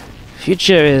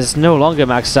 Future is no longer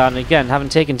maxed out, and again, having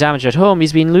taken damage at home,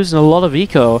 he's been losing a lot of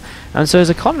eco, and so his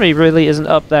economy really isn't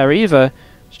up there either.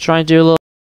 Just trying to do a little...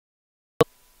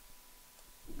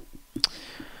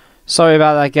 Sorry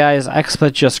about that, guys.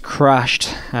 XSplit just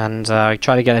crashed, and I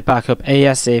tried to get it back up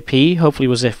ASAP. Hopefully it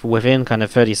was within kind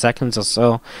of 30 seconds or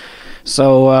so.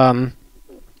 So,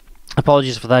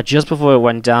 apologies for that. Just before it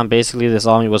went down, basically this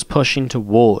army was pushing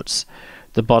towards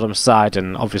the bottom side,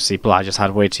 and obviously Bly just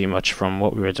had way too much from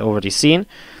what we had already seen.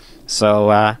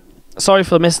 So, sorry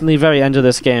for missing the very end of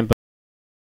this game, but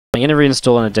I'm going to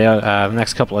reinstall in a day, the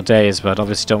next couple of days, but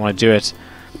obviously don't want to do it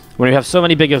when we have so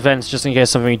many big events, just in case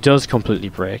something does completely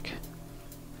break.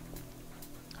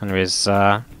 Anyways,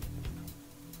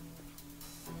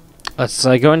 let's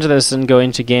go into this and go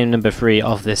into game number 3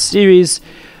 of this series.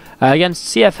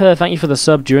 Against CF Her, thank you for the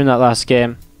sub during that last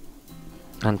game.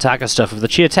 And Tagger stuff of the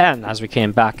Tier 10 as we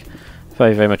came back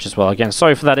very, very much as well. Again,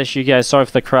 sorry for that issue, guys. Sorry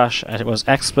for the crash. It was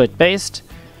XSplit based.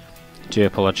 Do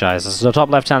apologize. This is the top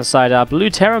left-hand side. Our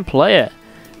blue Terran player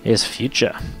is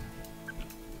Future.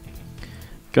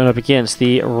 Going up against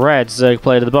the red Zerg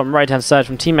player to the bottom right-hand side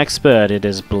from Team Expert, it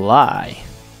is Bly.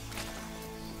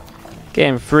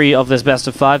 Game 3 of this best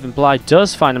of 5, and Bly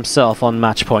does find himself on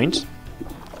match point.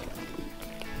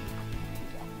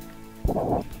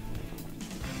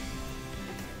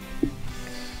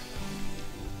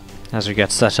 As we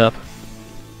get set up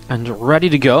and ready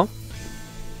to go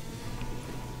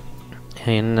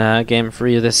in game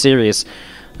 3 of this series.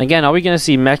 Again, are we going to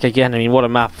see Mech again? I mean, what a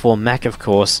map for Mech, of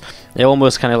course. It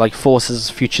almost kind of like forces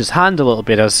Future's hand a little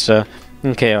bit as to,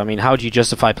 okay, I mean, how do you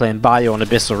justify playing Bio on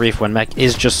Abyssal Reef when Mech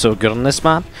is just so good on this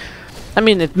map? I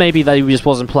mean, it may be that he just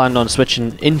wasn't planning on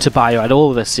switching into Bio at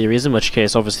all this series, in which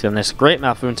case, obviously, then it's a great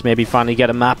map for him to maybe finally get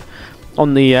a map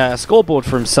on the scoreboard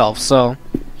for himself, so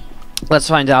let's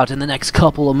find out in the next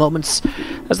couple of moments,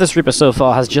 as this Reaper so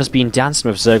far has just been dancing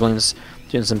with Zerglings,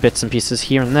 doing some bits and pieces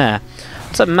here and there.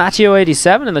 What's up,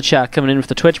 Matteo87 in the chat, coming in with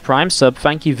the Twitch Prime sub.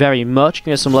 Thank you very much.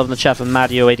 Give us some love in the chat for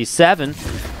Matteo87.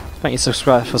 Thank you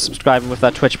for subscribing with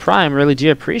that Twitch Prime. Really do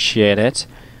appreciate it.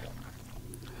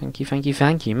 Thank you, thank you,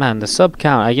 thank you. Man, the sub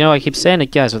count, you know, I keep saying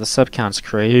it, guys, but the sub count's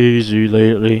crazy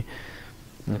lately.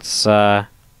 It's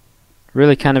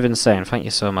really kind of insane. Thank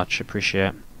you so much.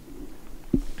 Appreciate it.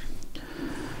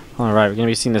 Alright, we're going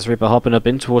to be seeing this Reaper hopping up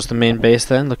in towards the main base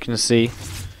then, looking to see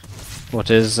what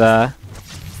is going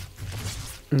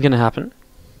to happen.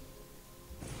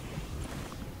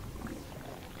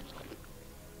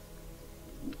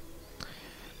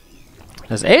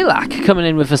 There's Alak coming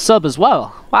in with a sub as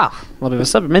well. Wow, a little bit of a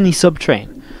sub, mini sub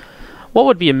train. What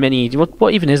would be a mini,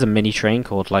 what even is a mini train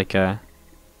called? Like I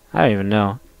don't even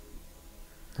know.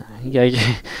 Yeah,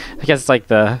 I guess it's like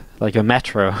a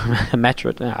metro. A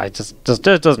metro. No, it just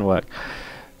doesn't work.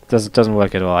 Doesn't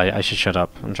work at all. I should shut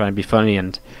up. I'm trying to be funny,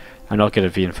 and I'm not good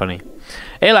at being funny.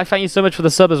 Alak, thank you so much for the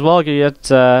sub as well. Can you get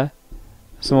some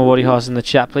more Wardy Horse in the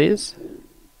chat, please?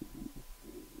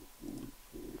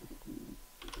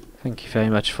 Thank you very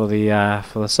much for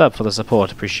the sub, for the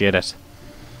support. Appreciate it.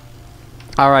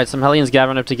 All right, some Hellions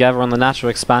gathering up together on the natural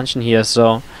expansion here,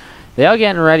 so they are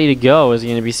getting ready to go. As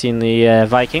you're going to be seeing the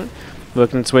Viking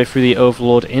working its way through the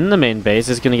Overlord in the main base.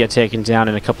 It's going to get taken down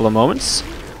in a couple of moments.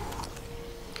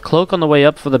 Cloak on the way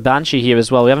up for the Banshee here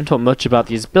as well. We haven't talked much about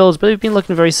these builds, but they've been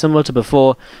looking very similar to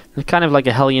before. They're kind of like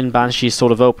a Hellion Banshee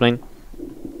sort of opening.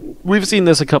 We've seen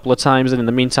this a couple of times, and in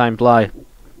the meantime, Bly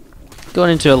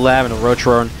going into a lair and a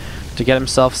Rotorone to get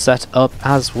himself set up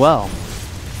as well.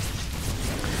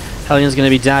 Hellion's going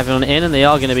to be diving on in, and they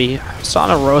are going to be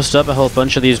starting to roast up a whole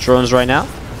bunch of these drones right now.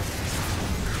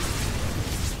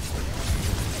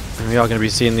 And we are going to be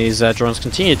seeing these drones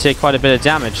continue to take quite a bit of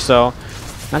damage, so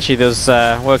actually those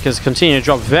workers continue to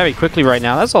drop very quickly right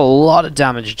now. That's a lot of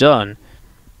damage done.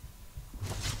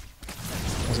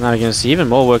 So now we're going to see even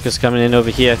more workers coming in over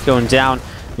here, going down.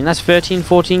 I mean, that's 13,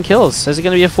 14 kills. Is it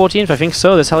going to be a 14th? I think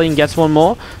so. This Hellion gets one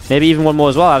more. Maybe even one more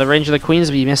as well. Out of range of the Queens,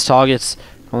 but he missed targets.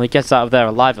 Well, he gets out of there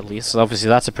alive at least. So obviously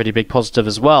that's a pretty big positive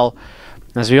as well.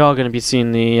 As we are going to be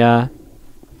seeing the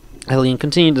Hellion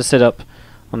continue to sit up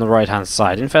on the right-hand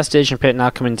side. Infestation Pit now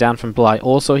coming down from Bly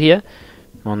also here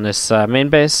on this main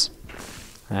base.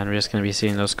 And we're just going to be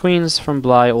seeing those Queens from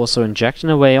Bly also injecting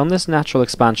away on this natural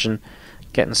expansion.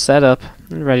 Getting set up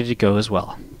and ready to go as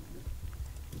well.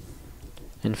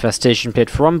 Infestation Pit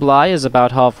from Bly is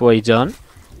about halfway done.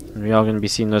 And we are going to be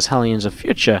seeing those Hellions of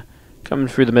Future coming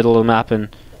through the middle of the map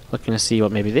and looking to see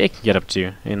what maybe they can get up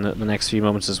to in the next few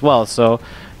moments as well. So a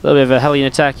little bit of a Hellion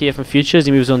attack here from Future as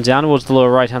he moves on down towards the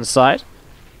lower right hand side.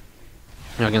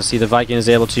 Now we can see the Viking is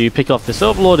able to pick off this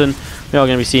Overlord, and we are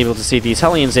going to be able to see these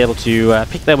Hellions able to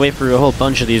pick their way through a whole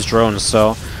bunch of these drones.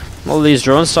 So all of these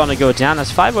drones starting to go down.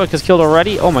 That's 5 workers killed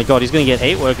already. Oh my god, he's going to get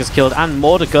 8 workers killed and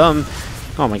more to come.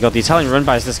 Oh my god, the Italian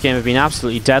run-bys this game have been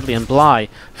absolutely deadly, and Bly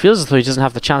feels as though he doesn't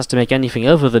have the chance to make anything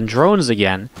other than drones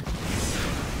again.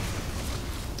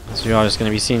 So we are just going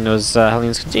to be seeing those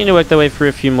Hellions continue to work their way through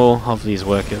a few more of these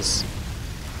workers.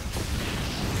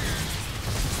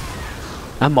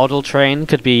 A model train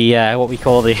could be what we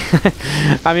call the...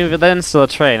 I mean, but then it's still a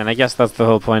train, and I guess that's the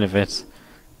whole point of it.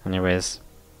 Anyways.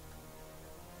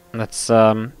 Let's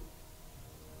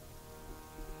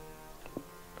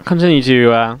continue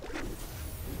to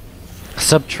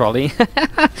sub-trolley.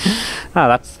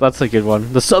 That's a good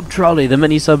one. The sub-trolley, the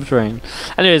mini sub-train.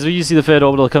 Anyways, we see the third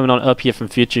orbital coming on up here from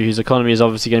Future, whose economy is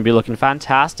obviously going to be looking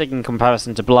fantastic in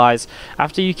comparison to Bly's.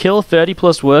 After you kill 30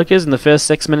 plus workers in the first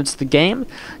 6 minutes of the game,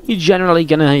 you're generally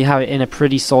going to have it in a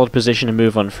pretty solid position to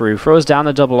move on through. Throws down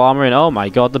the double armor, and oh my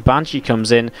god, the Banshee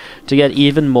comes in to get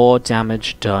even more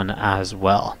damage done as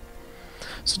well.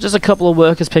 So just a couple of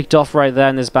workers picked off right there,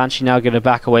 and this Banshee now going to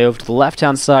back away over to the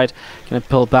left-hand side, going to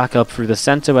pull back up through the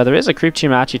center, where there is a creep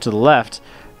team actually to the left,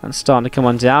 and starting to come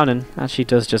on down, and actually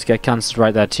does just get cancelled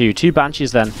right there too. 2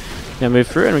 Banshees then going to move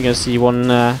through, and we're going to see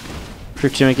one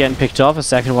creep team getting picked off, a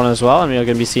second one as well, and we're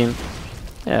going to be seeing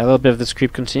a little bit of this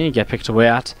creep continue to get picked away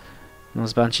at. And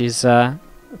those Banshees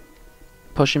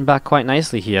pushing back quite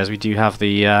nicely here, as we do have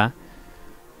the...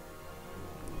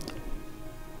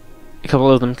 a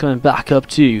couple of them coming back up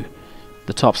to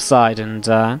the top side, and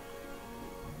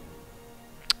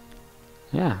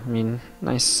yeah, I mean,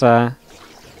 nice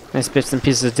bits and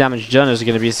pieces of damage done as we're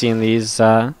going to be seeing these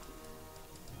Crypt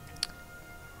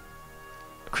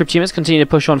teamers continue to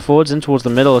push on forwards in towards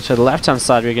the middle. To the left hand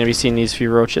side, we're going to be seeing these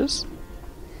few roaches.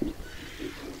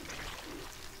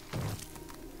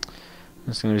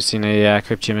 Just going to be seeing a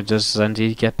Crypt teamer does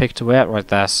indeed get picked away at right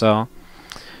there, so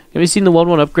we've seen the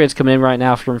 1-1 upgrades come in right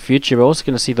now from Future. We're also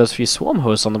going to see those few swarm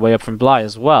hosts on the way up from Bly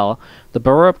as well. The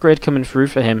burrow upgrade coming through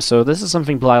for him, so this is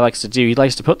something Bly likes to do. He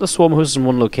likes to put the swarm hosts in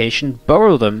one location,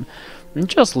 burrow them, and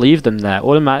just leave them there.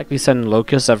 Automatically sending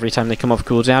locusts every time they come off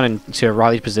cooldown into a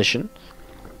rallied position.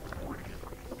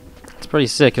 It's pretty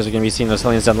sick, as we're going to be seeing those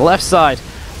Hellions down the left side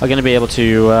are going to be able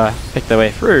to pick their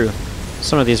way through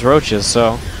some of these roaches.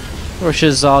 So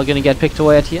roaches are going to get picked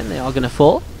away at here, and they are going to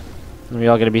fall. And we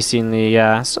are going to be seeing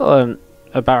the still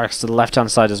a barracks to the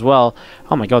left-hand side as well.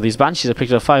 Oh my god, these Banshees have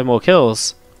picked up 5 more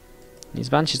kills. These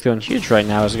Banshees going huge right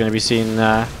now, as we're going to be seeing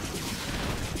a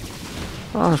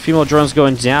few more drones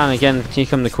going down. Again, here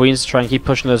come the Queens to try and keep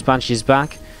pushing those Banshees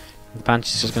back. The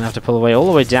Banshees just going to have to pull away all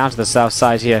the way down to the south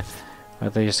side here, where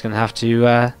they're just going to have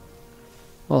to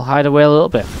well, hide away a little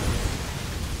bit.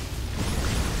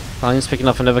 Lions picking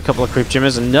up another couple of creep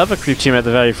teamers. Another creep teamer at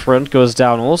the very front goes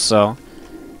down also.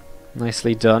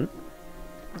 Nicely done.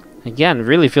 Again,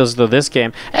 really feels as though this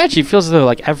game... Actually, feels as though,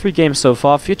 like, every game so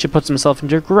far, Future puts himself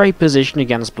into a great position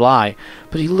against Bly.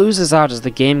 But he loses out as the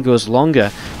game goes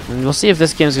longer. And we'll see if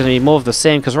this game is going to be more of the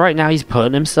same, because right now he's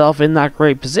putting himself in that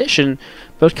great position.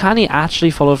 But can he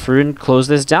actually follow through and close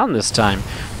this down this time?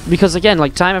 Because, again,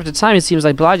 like, time after time, it seems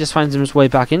like Bly just finds his way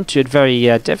back into it very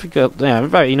difficult,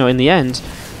 very, in the end.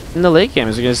 In the late game,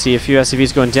 as we're going to see a few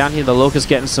SCVs going down here, the Locust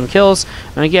getting some kills,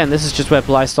 and again, this is just where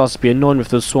Bly starts to be annoying with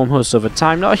those swarm hosts over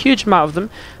time. Not a huge amount of them,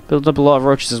 build up a lot of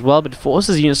roaches as well, but it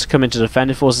forces units to come in to defend,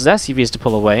 it forces SCVs to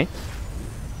pull away.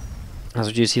 As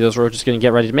we do see those roaches going to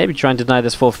get ready to maybe try and deny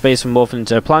this 4th base from morphing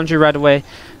into a planetary right away,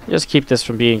 just keep this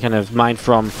from being kind of mined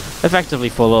from effectively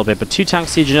for a little bit, but 2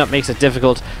 tanks sieging up makes it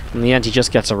difficult. In the end, he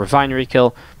just gets a refinery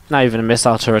kill. Not even a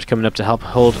missile turret coming up to help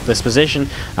hold this position.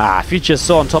 Future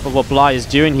saw on top of what Bly is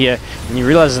doing here, and he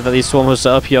realizes that these swarm hosts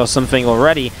are up here or something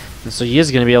already, and so he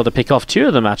is going to be able to pick off 2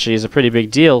 of them. Actually, is a pretty big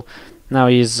deal. Now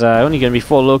he's only going to be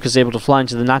 4 locusts able to fly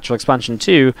into the natural expansion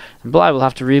too, and Bly will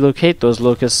have to relocate those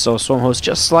locusts or swarm hosts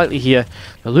just slightly here.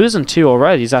 But losing 2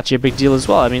 already is actually a big deal as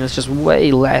well. I mean, it's just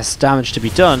way less damage to be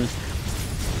done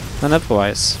than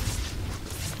otherwise.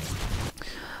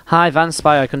 Hi, Van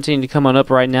Spire continue to come on up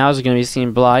right now, as we're going to be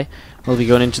seeing Bly. We'll be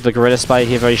going into the Gorilla Spire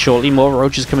here very shortly. More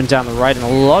roaches coming down the right, and a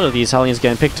lot of these Hellions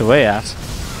getting picked away at.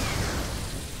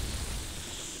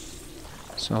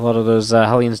 So a lot of those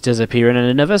Hellions disappearing, and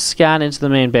another scan into the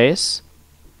main base.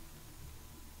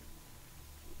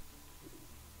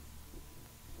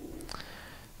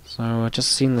 So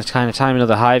just seeing the kind of timing of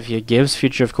the hive here gives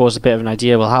Future, of course, a bit of an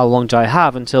idea. Well, how long do I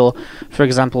have until, for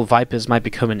example, Vipers might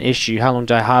become an issue? How long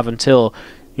do I have until,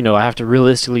 you know, I have to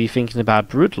realistically be thinking about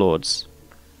Broodlords.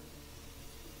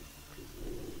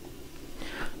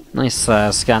 Nice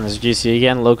scan as you see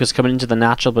again. Locust coming into the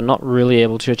natural, but not really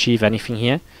able to achieve anything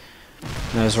here.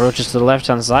 There's roaches to the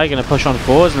left-hand side, going to push on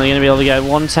forwards, and they're going to be able to get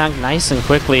one tank nice and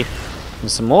quickly.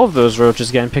 And some more of those roaches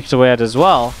getting picked away at as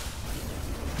well.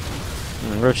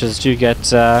 And roaches do get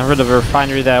rid of a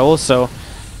refinery there also.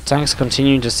 Tanks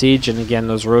continuing to siege, and again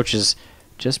those roaches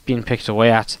just being picked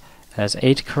away at. There's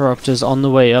 8 corruptors on the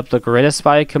way up. The Greater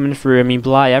Spire coming through. I mean,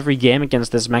 Bly, every game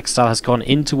against this mech style has gone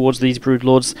in towards these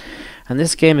Broodlords, and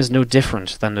this game is no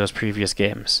different than those previous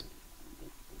games.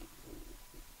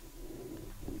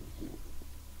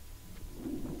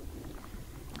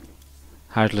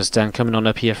 Heartless Den coming on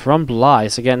up here from Bly.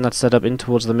 So again, that's set up in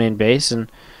towards the main base,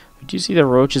 and we do see the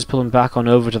roaches pulling back on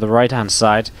over to the right-hand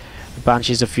side. The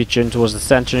Banshees of Future in towards the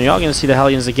center, and you're going to see the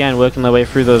Hellions again working their way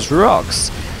through those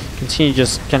rocks. Continue to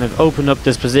just kind of open up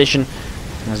this position.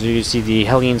 As you see the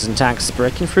Hellions and tanks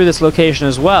breaking through this location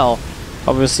as well.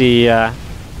 Obviously, well,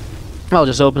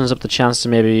 just opens up the chance to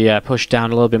maybe push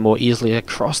down a little bit more easily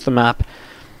across the map.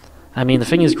 I mean, the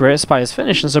thing is, Greater Spire is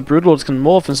finished, and so Broodlords can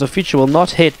morph, and so Future will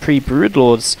not hit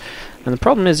pre-Broodlords. And the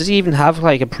problem is, does he even have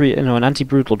like a an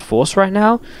anti-Broodlord force right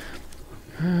now?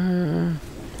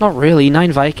 Not really.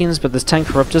 9 Vikings, but there's 10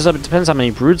 Corruptors up. It depends how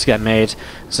many Broods get made.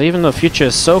 So even though Future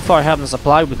is so far ahead in the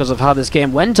supply because of how this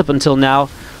game went up until now,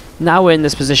 now we're in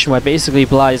this position where basically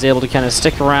Bly is able to kind of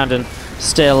stick around and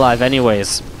stay alive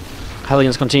anyways.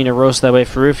 Hellions continue to roast their way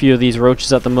through a few of these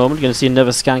roaches at the moment. Going to see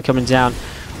another scan coming down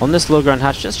on this low ground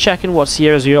hatch, just checking what's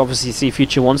here, as you obviously see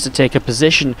Future wants to take a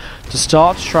position to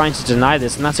start trying to deny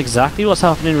this, and that's exactly what's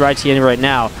happening right here and right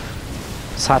now.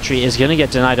 This hatchery is going to get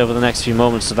denied over the next few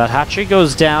moments, so that hatchery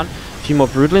goes down, a few more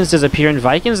Broodlings disappearing,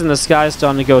 Vikings in the sky is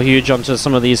starting to go huge onto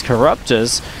some of these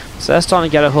Corruptors, so they're starting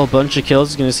to get a whole bunch of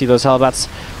kills. You're going to see those Hellbats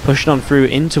pushing on through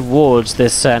in towards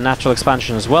this natural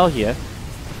expansion as well here.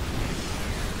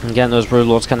 Again, those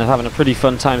Broodlords kind of having a pretty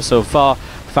fun time so far,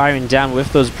 firing down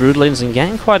with those Broodlings and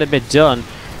getting quite a bit done.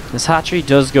 This hatchery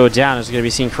does go down. As you're going to be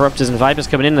seeing Corruptors and Vipers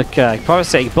coming in, the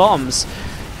parasitic bombs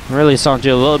really starting to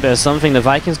do a little bit of something. The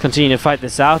Vikings continue to fight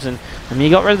this out, and I mean, he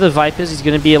got rid of the Vipers, he's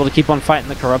going to be able to keep on fighting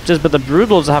the Corruptors, but the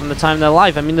Broodlords are having the time of their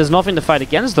life. I mean, there's nothing to fight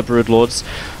against the Broodlords.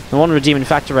 The one redeeming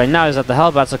factor right now is that the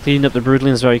Hellbats are cleaning up the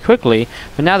Broodlings very quickly,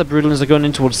 but now the Broodlings are going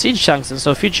in towards siege tanks, and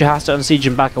so Future has to unsiege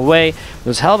and back away.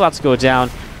 Those Hellbats go down,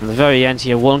 and at the very end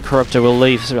here, one Corruptor will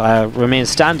remain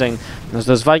standing, as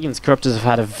those Vikings Corruptors have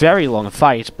had a very long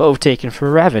fight, both taking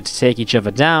forever to take each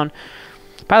other down.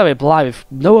 By the way, Bly with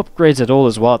no upgrades at all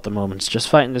as well at the moment. Just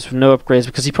fighting this with no upgrades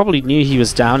because he probably knew he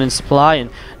was down in supply and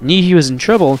knew he was in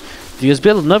trouble. If he was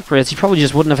building upgrades, he probably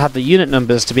just wouldn't have had the unit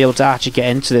numbers to be able to actually get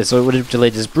into this, or it would have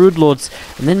delayed his Broodlords,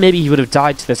 and then maybe he would have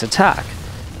died to this attack.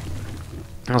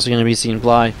 Also going to be seeing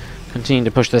Bly continuing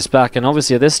to push this back, and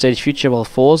obviously at this stage, Future will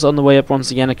falls on the way up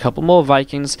once again. A couple more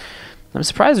Vikings. I'm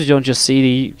surprised we don't just see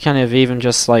the kind of even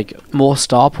just like more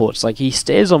starports. Like, he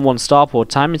stays on one starport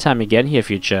time and time again here,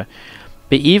 Future.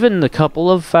 But even a couple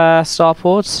of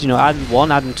starports, you know, adding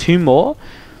 1, adding 2 more,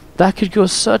 that could go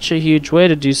such a huge way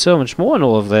to do so much more in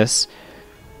all of this.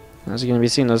 As you're going to be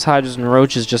seeing those Hydras and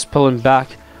Roaches just pulling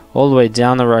back all the way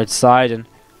down the right side, and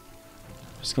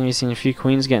just going to be seeing a few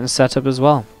Queens getting set up as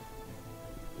well.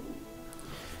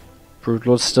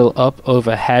 Broodlord's still up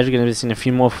overhead. We're going to be seeing a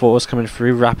few more forts coming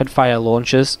through. Rapid fire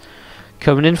launchers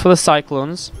coming in for the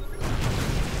Cyclones.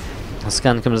 The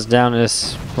scan comes down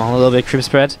as well, a little bit creep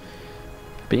spread.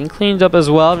 Being cleaned up as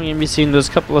well. We're going to be seeing those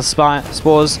couple of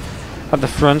spores at the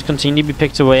front continue to be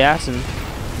picked away at, and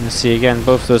you see again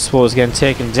both those spores getting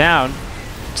taken down.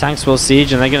 Tanks will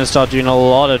siege, and they're going to start doing a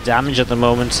lot of damage at the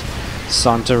moment.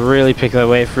 Starting to really pick their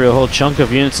way through a whole chunk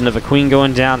of units. Another Queen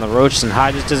going down, the Roaches and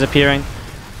Hydras disappearing.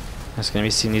 That's going to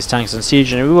be seeing these tanks on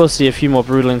siege, and we will see a few more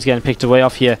Broodlings getting picked away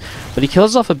off here. But he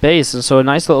kills off a base, and so a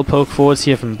nice little poke forwards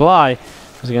here from Bly.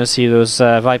 We're going to see those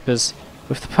Vipers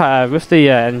with the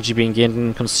energy being gained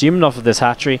and consumed off of this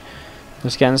hatchery,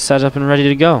 just getting set up and ready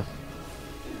to go.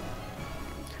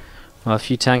 Well, a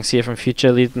few tanks here from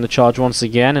Future leading the charge once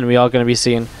again, and we are going to be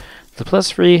seeing the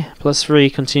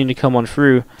 +3 continue to come on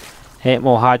through. 8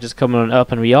 more Hydras coming on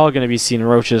up, and we are going to be seeing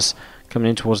Roaches coming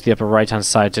in towards the upper right hand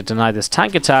side to deny this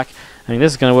tank attack. I mean,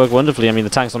 this is going to work wonderfully. I mean, the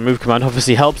tanks on move command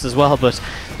obviously helps as well, but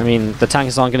I mean, the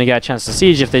tanks aren't going to get a chance to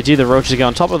siege. If they do, the Roaches get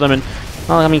on top of them, and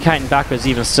well, I mean, counting backwards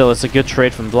even still, it's a good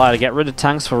trade from Bly to get rid of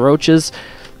tanks for Roaches.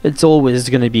 It's always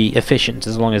going to be efficient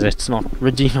as long as it's not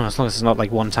ridiculous, as long as it's not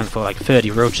like one tank for like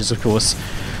 30 Roaches, of course.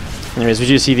 Anyways, we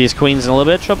do see these Queens in a little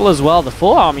bit of trouble as well. The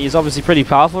 4 army is obviously pretty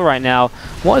powerful right now.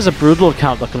 What is a Broodlord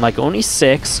count looking like? Only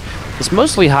 6. It's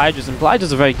mostly Hydras, and Bly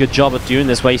does a very good job of doing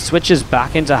this, where he switches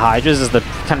back into Hydras as the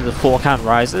kind of the 4 count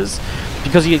rises.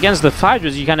 Because against the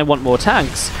Hydras, you kind of want more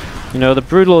tanks. You know, the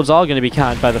Broodlords are going to be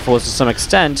countered by the Force to some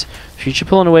extent. Future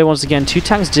pulling away once again. 2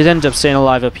 tanks did end up staying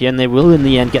alive up here, and they will in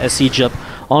the end get a siege up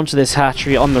onto this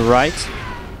hatchery on the right.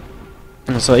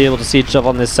 And so able to siege up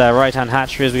on this right-hand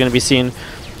hatchery, as we're going to be seeing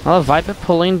Viper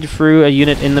pulling through a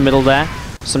unit in the middle there.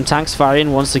 Some tanks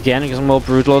firing once again, because more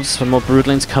Broodlords, some more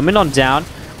Broodlings coming on down.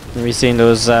 And we're seeing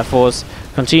those fours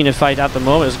continue to fight at the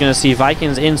moment. We're going to see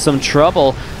Vikings in some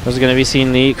trouble. We're going to be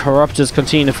seeing the Corruptors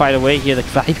continue to fight away here. The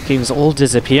Vikings all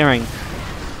disappearing.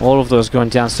 All of those going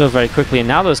down so very quickly. And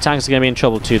now those tanks are going to be in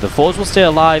trouble too. The fours will stay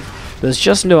alive. There's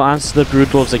just no answer to the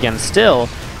Broodlords again still.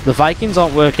 The Vikings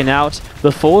aren't working out.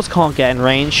 The fours can't get in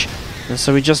range. And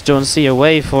so we just don't see a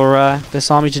way for this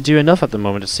army to do enough at the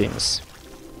moment, it seems.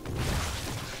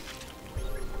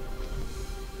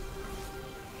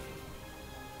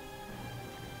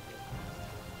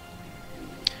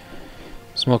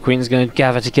 Small Queen's going to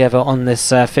gather together on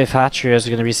this 5th hatchery, as we're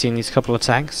going to be seeing these couple of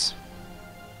tanks.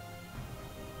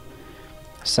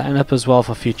 Setting up as well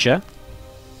for future.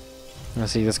 I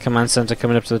see this command center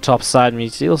coming up to the top side,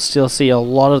 and you'll still see a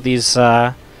lot of these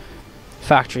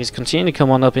factories continue to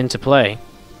come on up into play.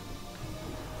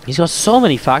 He's got so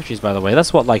many factories, by the way.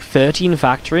 That's what, like 13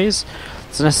 factories?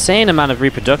 It's an insane amount of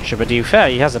reproduction, but to be fair,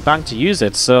 he has a bank to use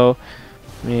it, so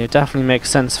I mean, it definitely makes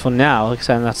sense for now,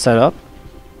 extending that setup.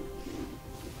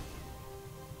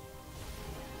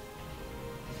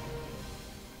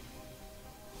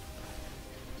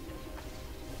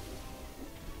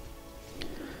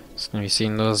 Going to be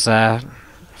seeing those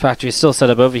factories still set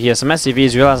up over here. Some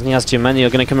SCVs, realizing he has too many, are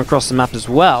going to come across the map as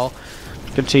well.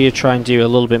 Continue to try and do a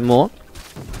little bit more.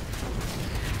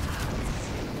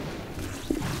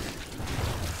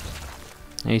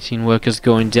 $18 workers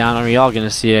going down, and we are going to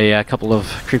see a couple of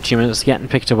crypt units getting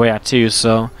picked away at too.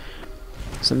 So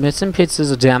some bits and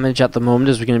pieces of damage at the moment,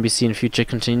 as we're going to be seeing future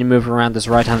continue to move around this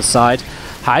right hand side.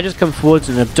 Hydras come forwards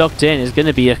and abduct in. Is going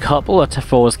to be a couple of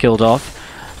fours killed off.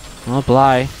 Oh,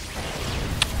 Bly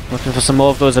looking for some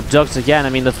more of those abducts again. I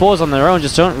mean, the fours on their own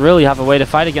just don't really have a way to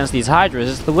fight against these Hydras.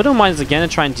 It's the Widow Mines again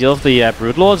to try and deal with the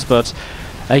Broodlords, but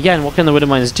again, what can the Widow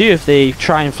Mines do if they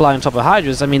try and fly on top of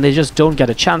Hydras? I mean, they just don't get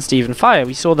a chance to even fire.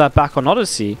 We saw that back on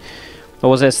Odyssey. Or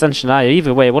was it Ascension Aya?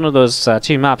 Either way, one of those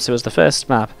 2 maps, it was the first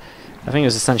map. I think it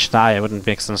was Ascension Aya. It wouldn't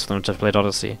make sense for them to have played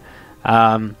Odyssey.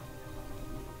 I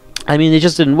mean, it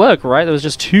just didn't work, right? There was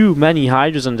just too many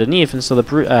Hydras underneath, and so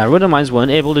the Widow Mines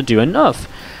weren't able to do enough.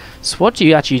 So what do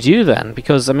you actually do then?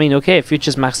 Because, I mean, okay, if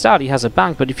Future's maxed out, he has a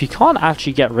bank, but if you can't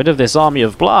actually get rid of this army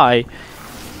of Bly,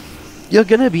 you're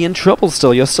going to be in trouble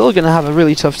still. You're still going to have a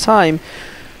really tough time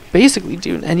basically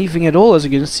doing anything at all, as you're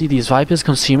going to see these Vipers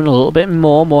consuming a little bit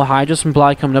more. More Hydras from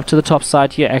Bly coming up to the top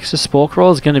side here. Extra Spore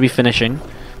Crawl is going to be finishing.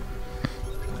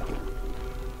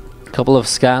 A couple of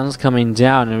scans coming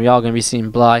down, and we are going to be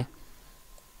seeing Bly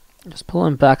just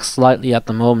pulling back slightly at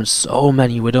the moment. So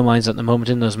many Widow Mines at the moment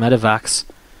in those medevacs.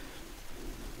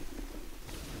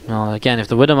 Well, again, if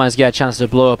the Widow Mines get a chance to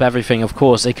blow up everything, of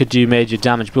course, they could do major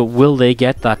damage, but will they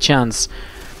get that chance?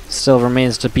 Still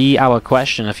remains to be our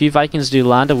question. A few Vikings do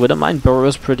land. A Widow Mine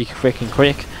burrows pretty quick. And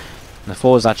the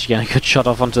 4 is actually getting a good shot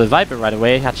off onto the Viper right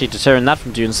away, actually deterring that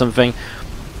from doing something.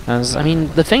 As, I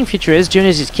mean, the thing Future is doing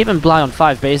is he's keeping Bly on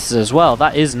 5 bases as well.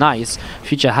 That is nice.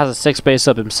 Future has a 6 base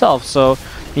up himself, so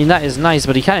I mean, that is nice,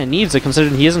 but he kind of needs it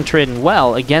considering he isn't trading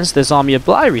well against this army of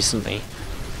Bly recently.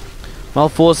 Well,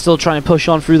 4's still trying to push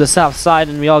on through the south side,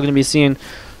 and we are going to be seeing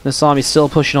this army still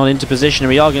pushing on into position, and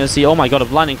we are going to see, oh my god, a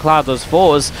blinding cloud, those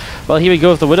 4's. Well, here we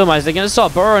go with the Widow Mines. They're going to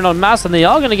start burrowing en masse, and they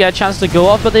are going to get a chance to go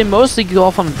off, but they mostly go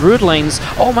off on Broodlings.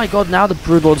 Oh my god, now the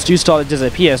Broodlords do start to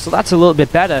disappear, so that's a little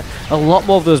bit better. A lot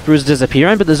more of those Broods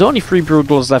disappearing, but there's only 3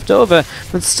 Broodlords left over.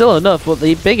 That's still enough. But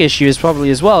the big issue is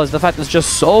probably as well is the fact there's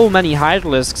just so many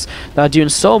Hydralisks that are doing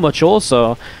so much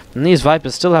also. And these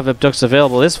Vipers still have abducts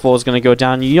available. This 4 is going to go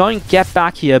down. Yoink, get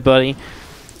back here, buddy.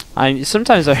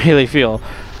 Sometimes I really feel...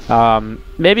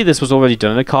 maybe this was already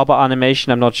done in a Carbot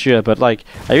animation, I'm not sure, but like,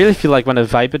 I really feel like when a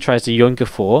Viper tries to yoink a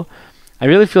 4, I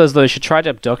really feel as though they should try to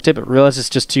abduct it, but realize it's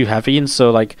just too heavy, and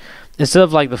so like, instead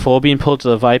of like the 4 being pulled to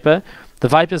the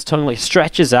Viper's tongue like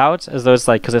stretches out, as though it's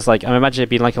like, because it's like, I imagine it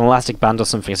being like an elastic band or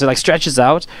something, so it like stretches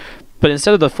out, but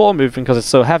instead of the 4 moving because it's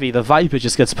so heavy, the Viper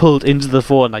just gets pulled into the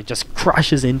 4 and like just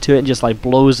crashes into it and just like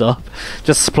blows up,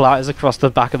 just splatters across the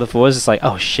back of the 4, it's just like,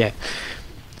 oh shit.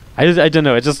 I don't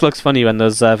know, it just looks funny when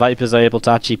those Vipers are able to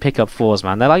actually pick up 4s,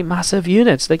 man. They're like massive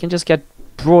units, they can just get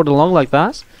brought along like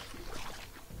that.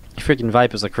 Freaking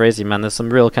Vipers are crazy, man. There's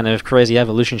some real kind of crazy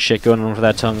evolution shit going on for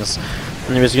their tongues.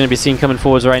 And there is going to be seen coming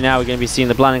forwards right now. We're going to be seeing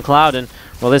the Blinding Cloud, and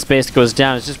well, this base goes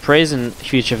down. It's just praising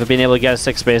Future for being able to get a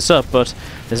 6 base up, but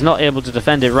is not able to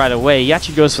defend it right away. He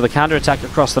actually goes for the counter attack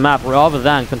across the map rather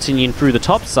than continuing through the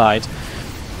top side.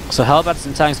 So Hellbats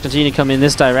and tanks continue to come in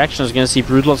this direction. We're going to see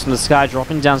Broodlords from the sky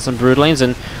dropping down some Broodlings,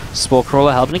 and Spore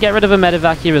Crawler helping to get rid of a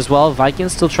Medivac here as well.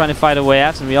 Vikings still trying to fight a way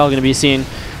out, and we are going to be seeing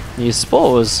these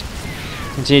Spores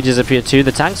continue to disappear too.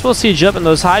 The tanks will siege up, and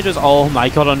those Hydras, oh my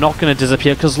god, are not going to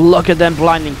disappear, because look at them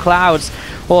Blinding Clouds.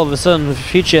 All of a sudden,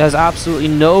 Future has absolutely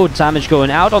no damage going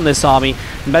out on this army,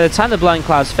 and by the time the Blinding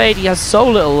Clouds fade, he has so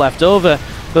little left over.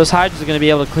 Those Hydras are going to be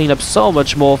able to clean up so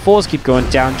much more. Fours keep going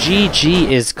down. GG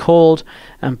is called,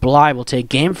 and Bly will take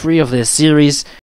game 3 of this series.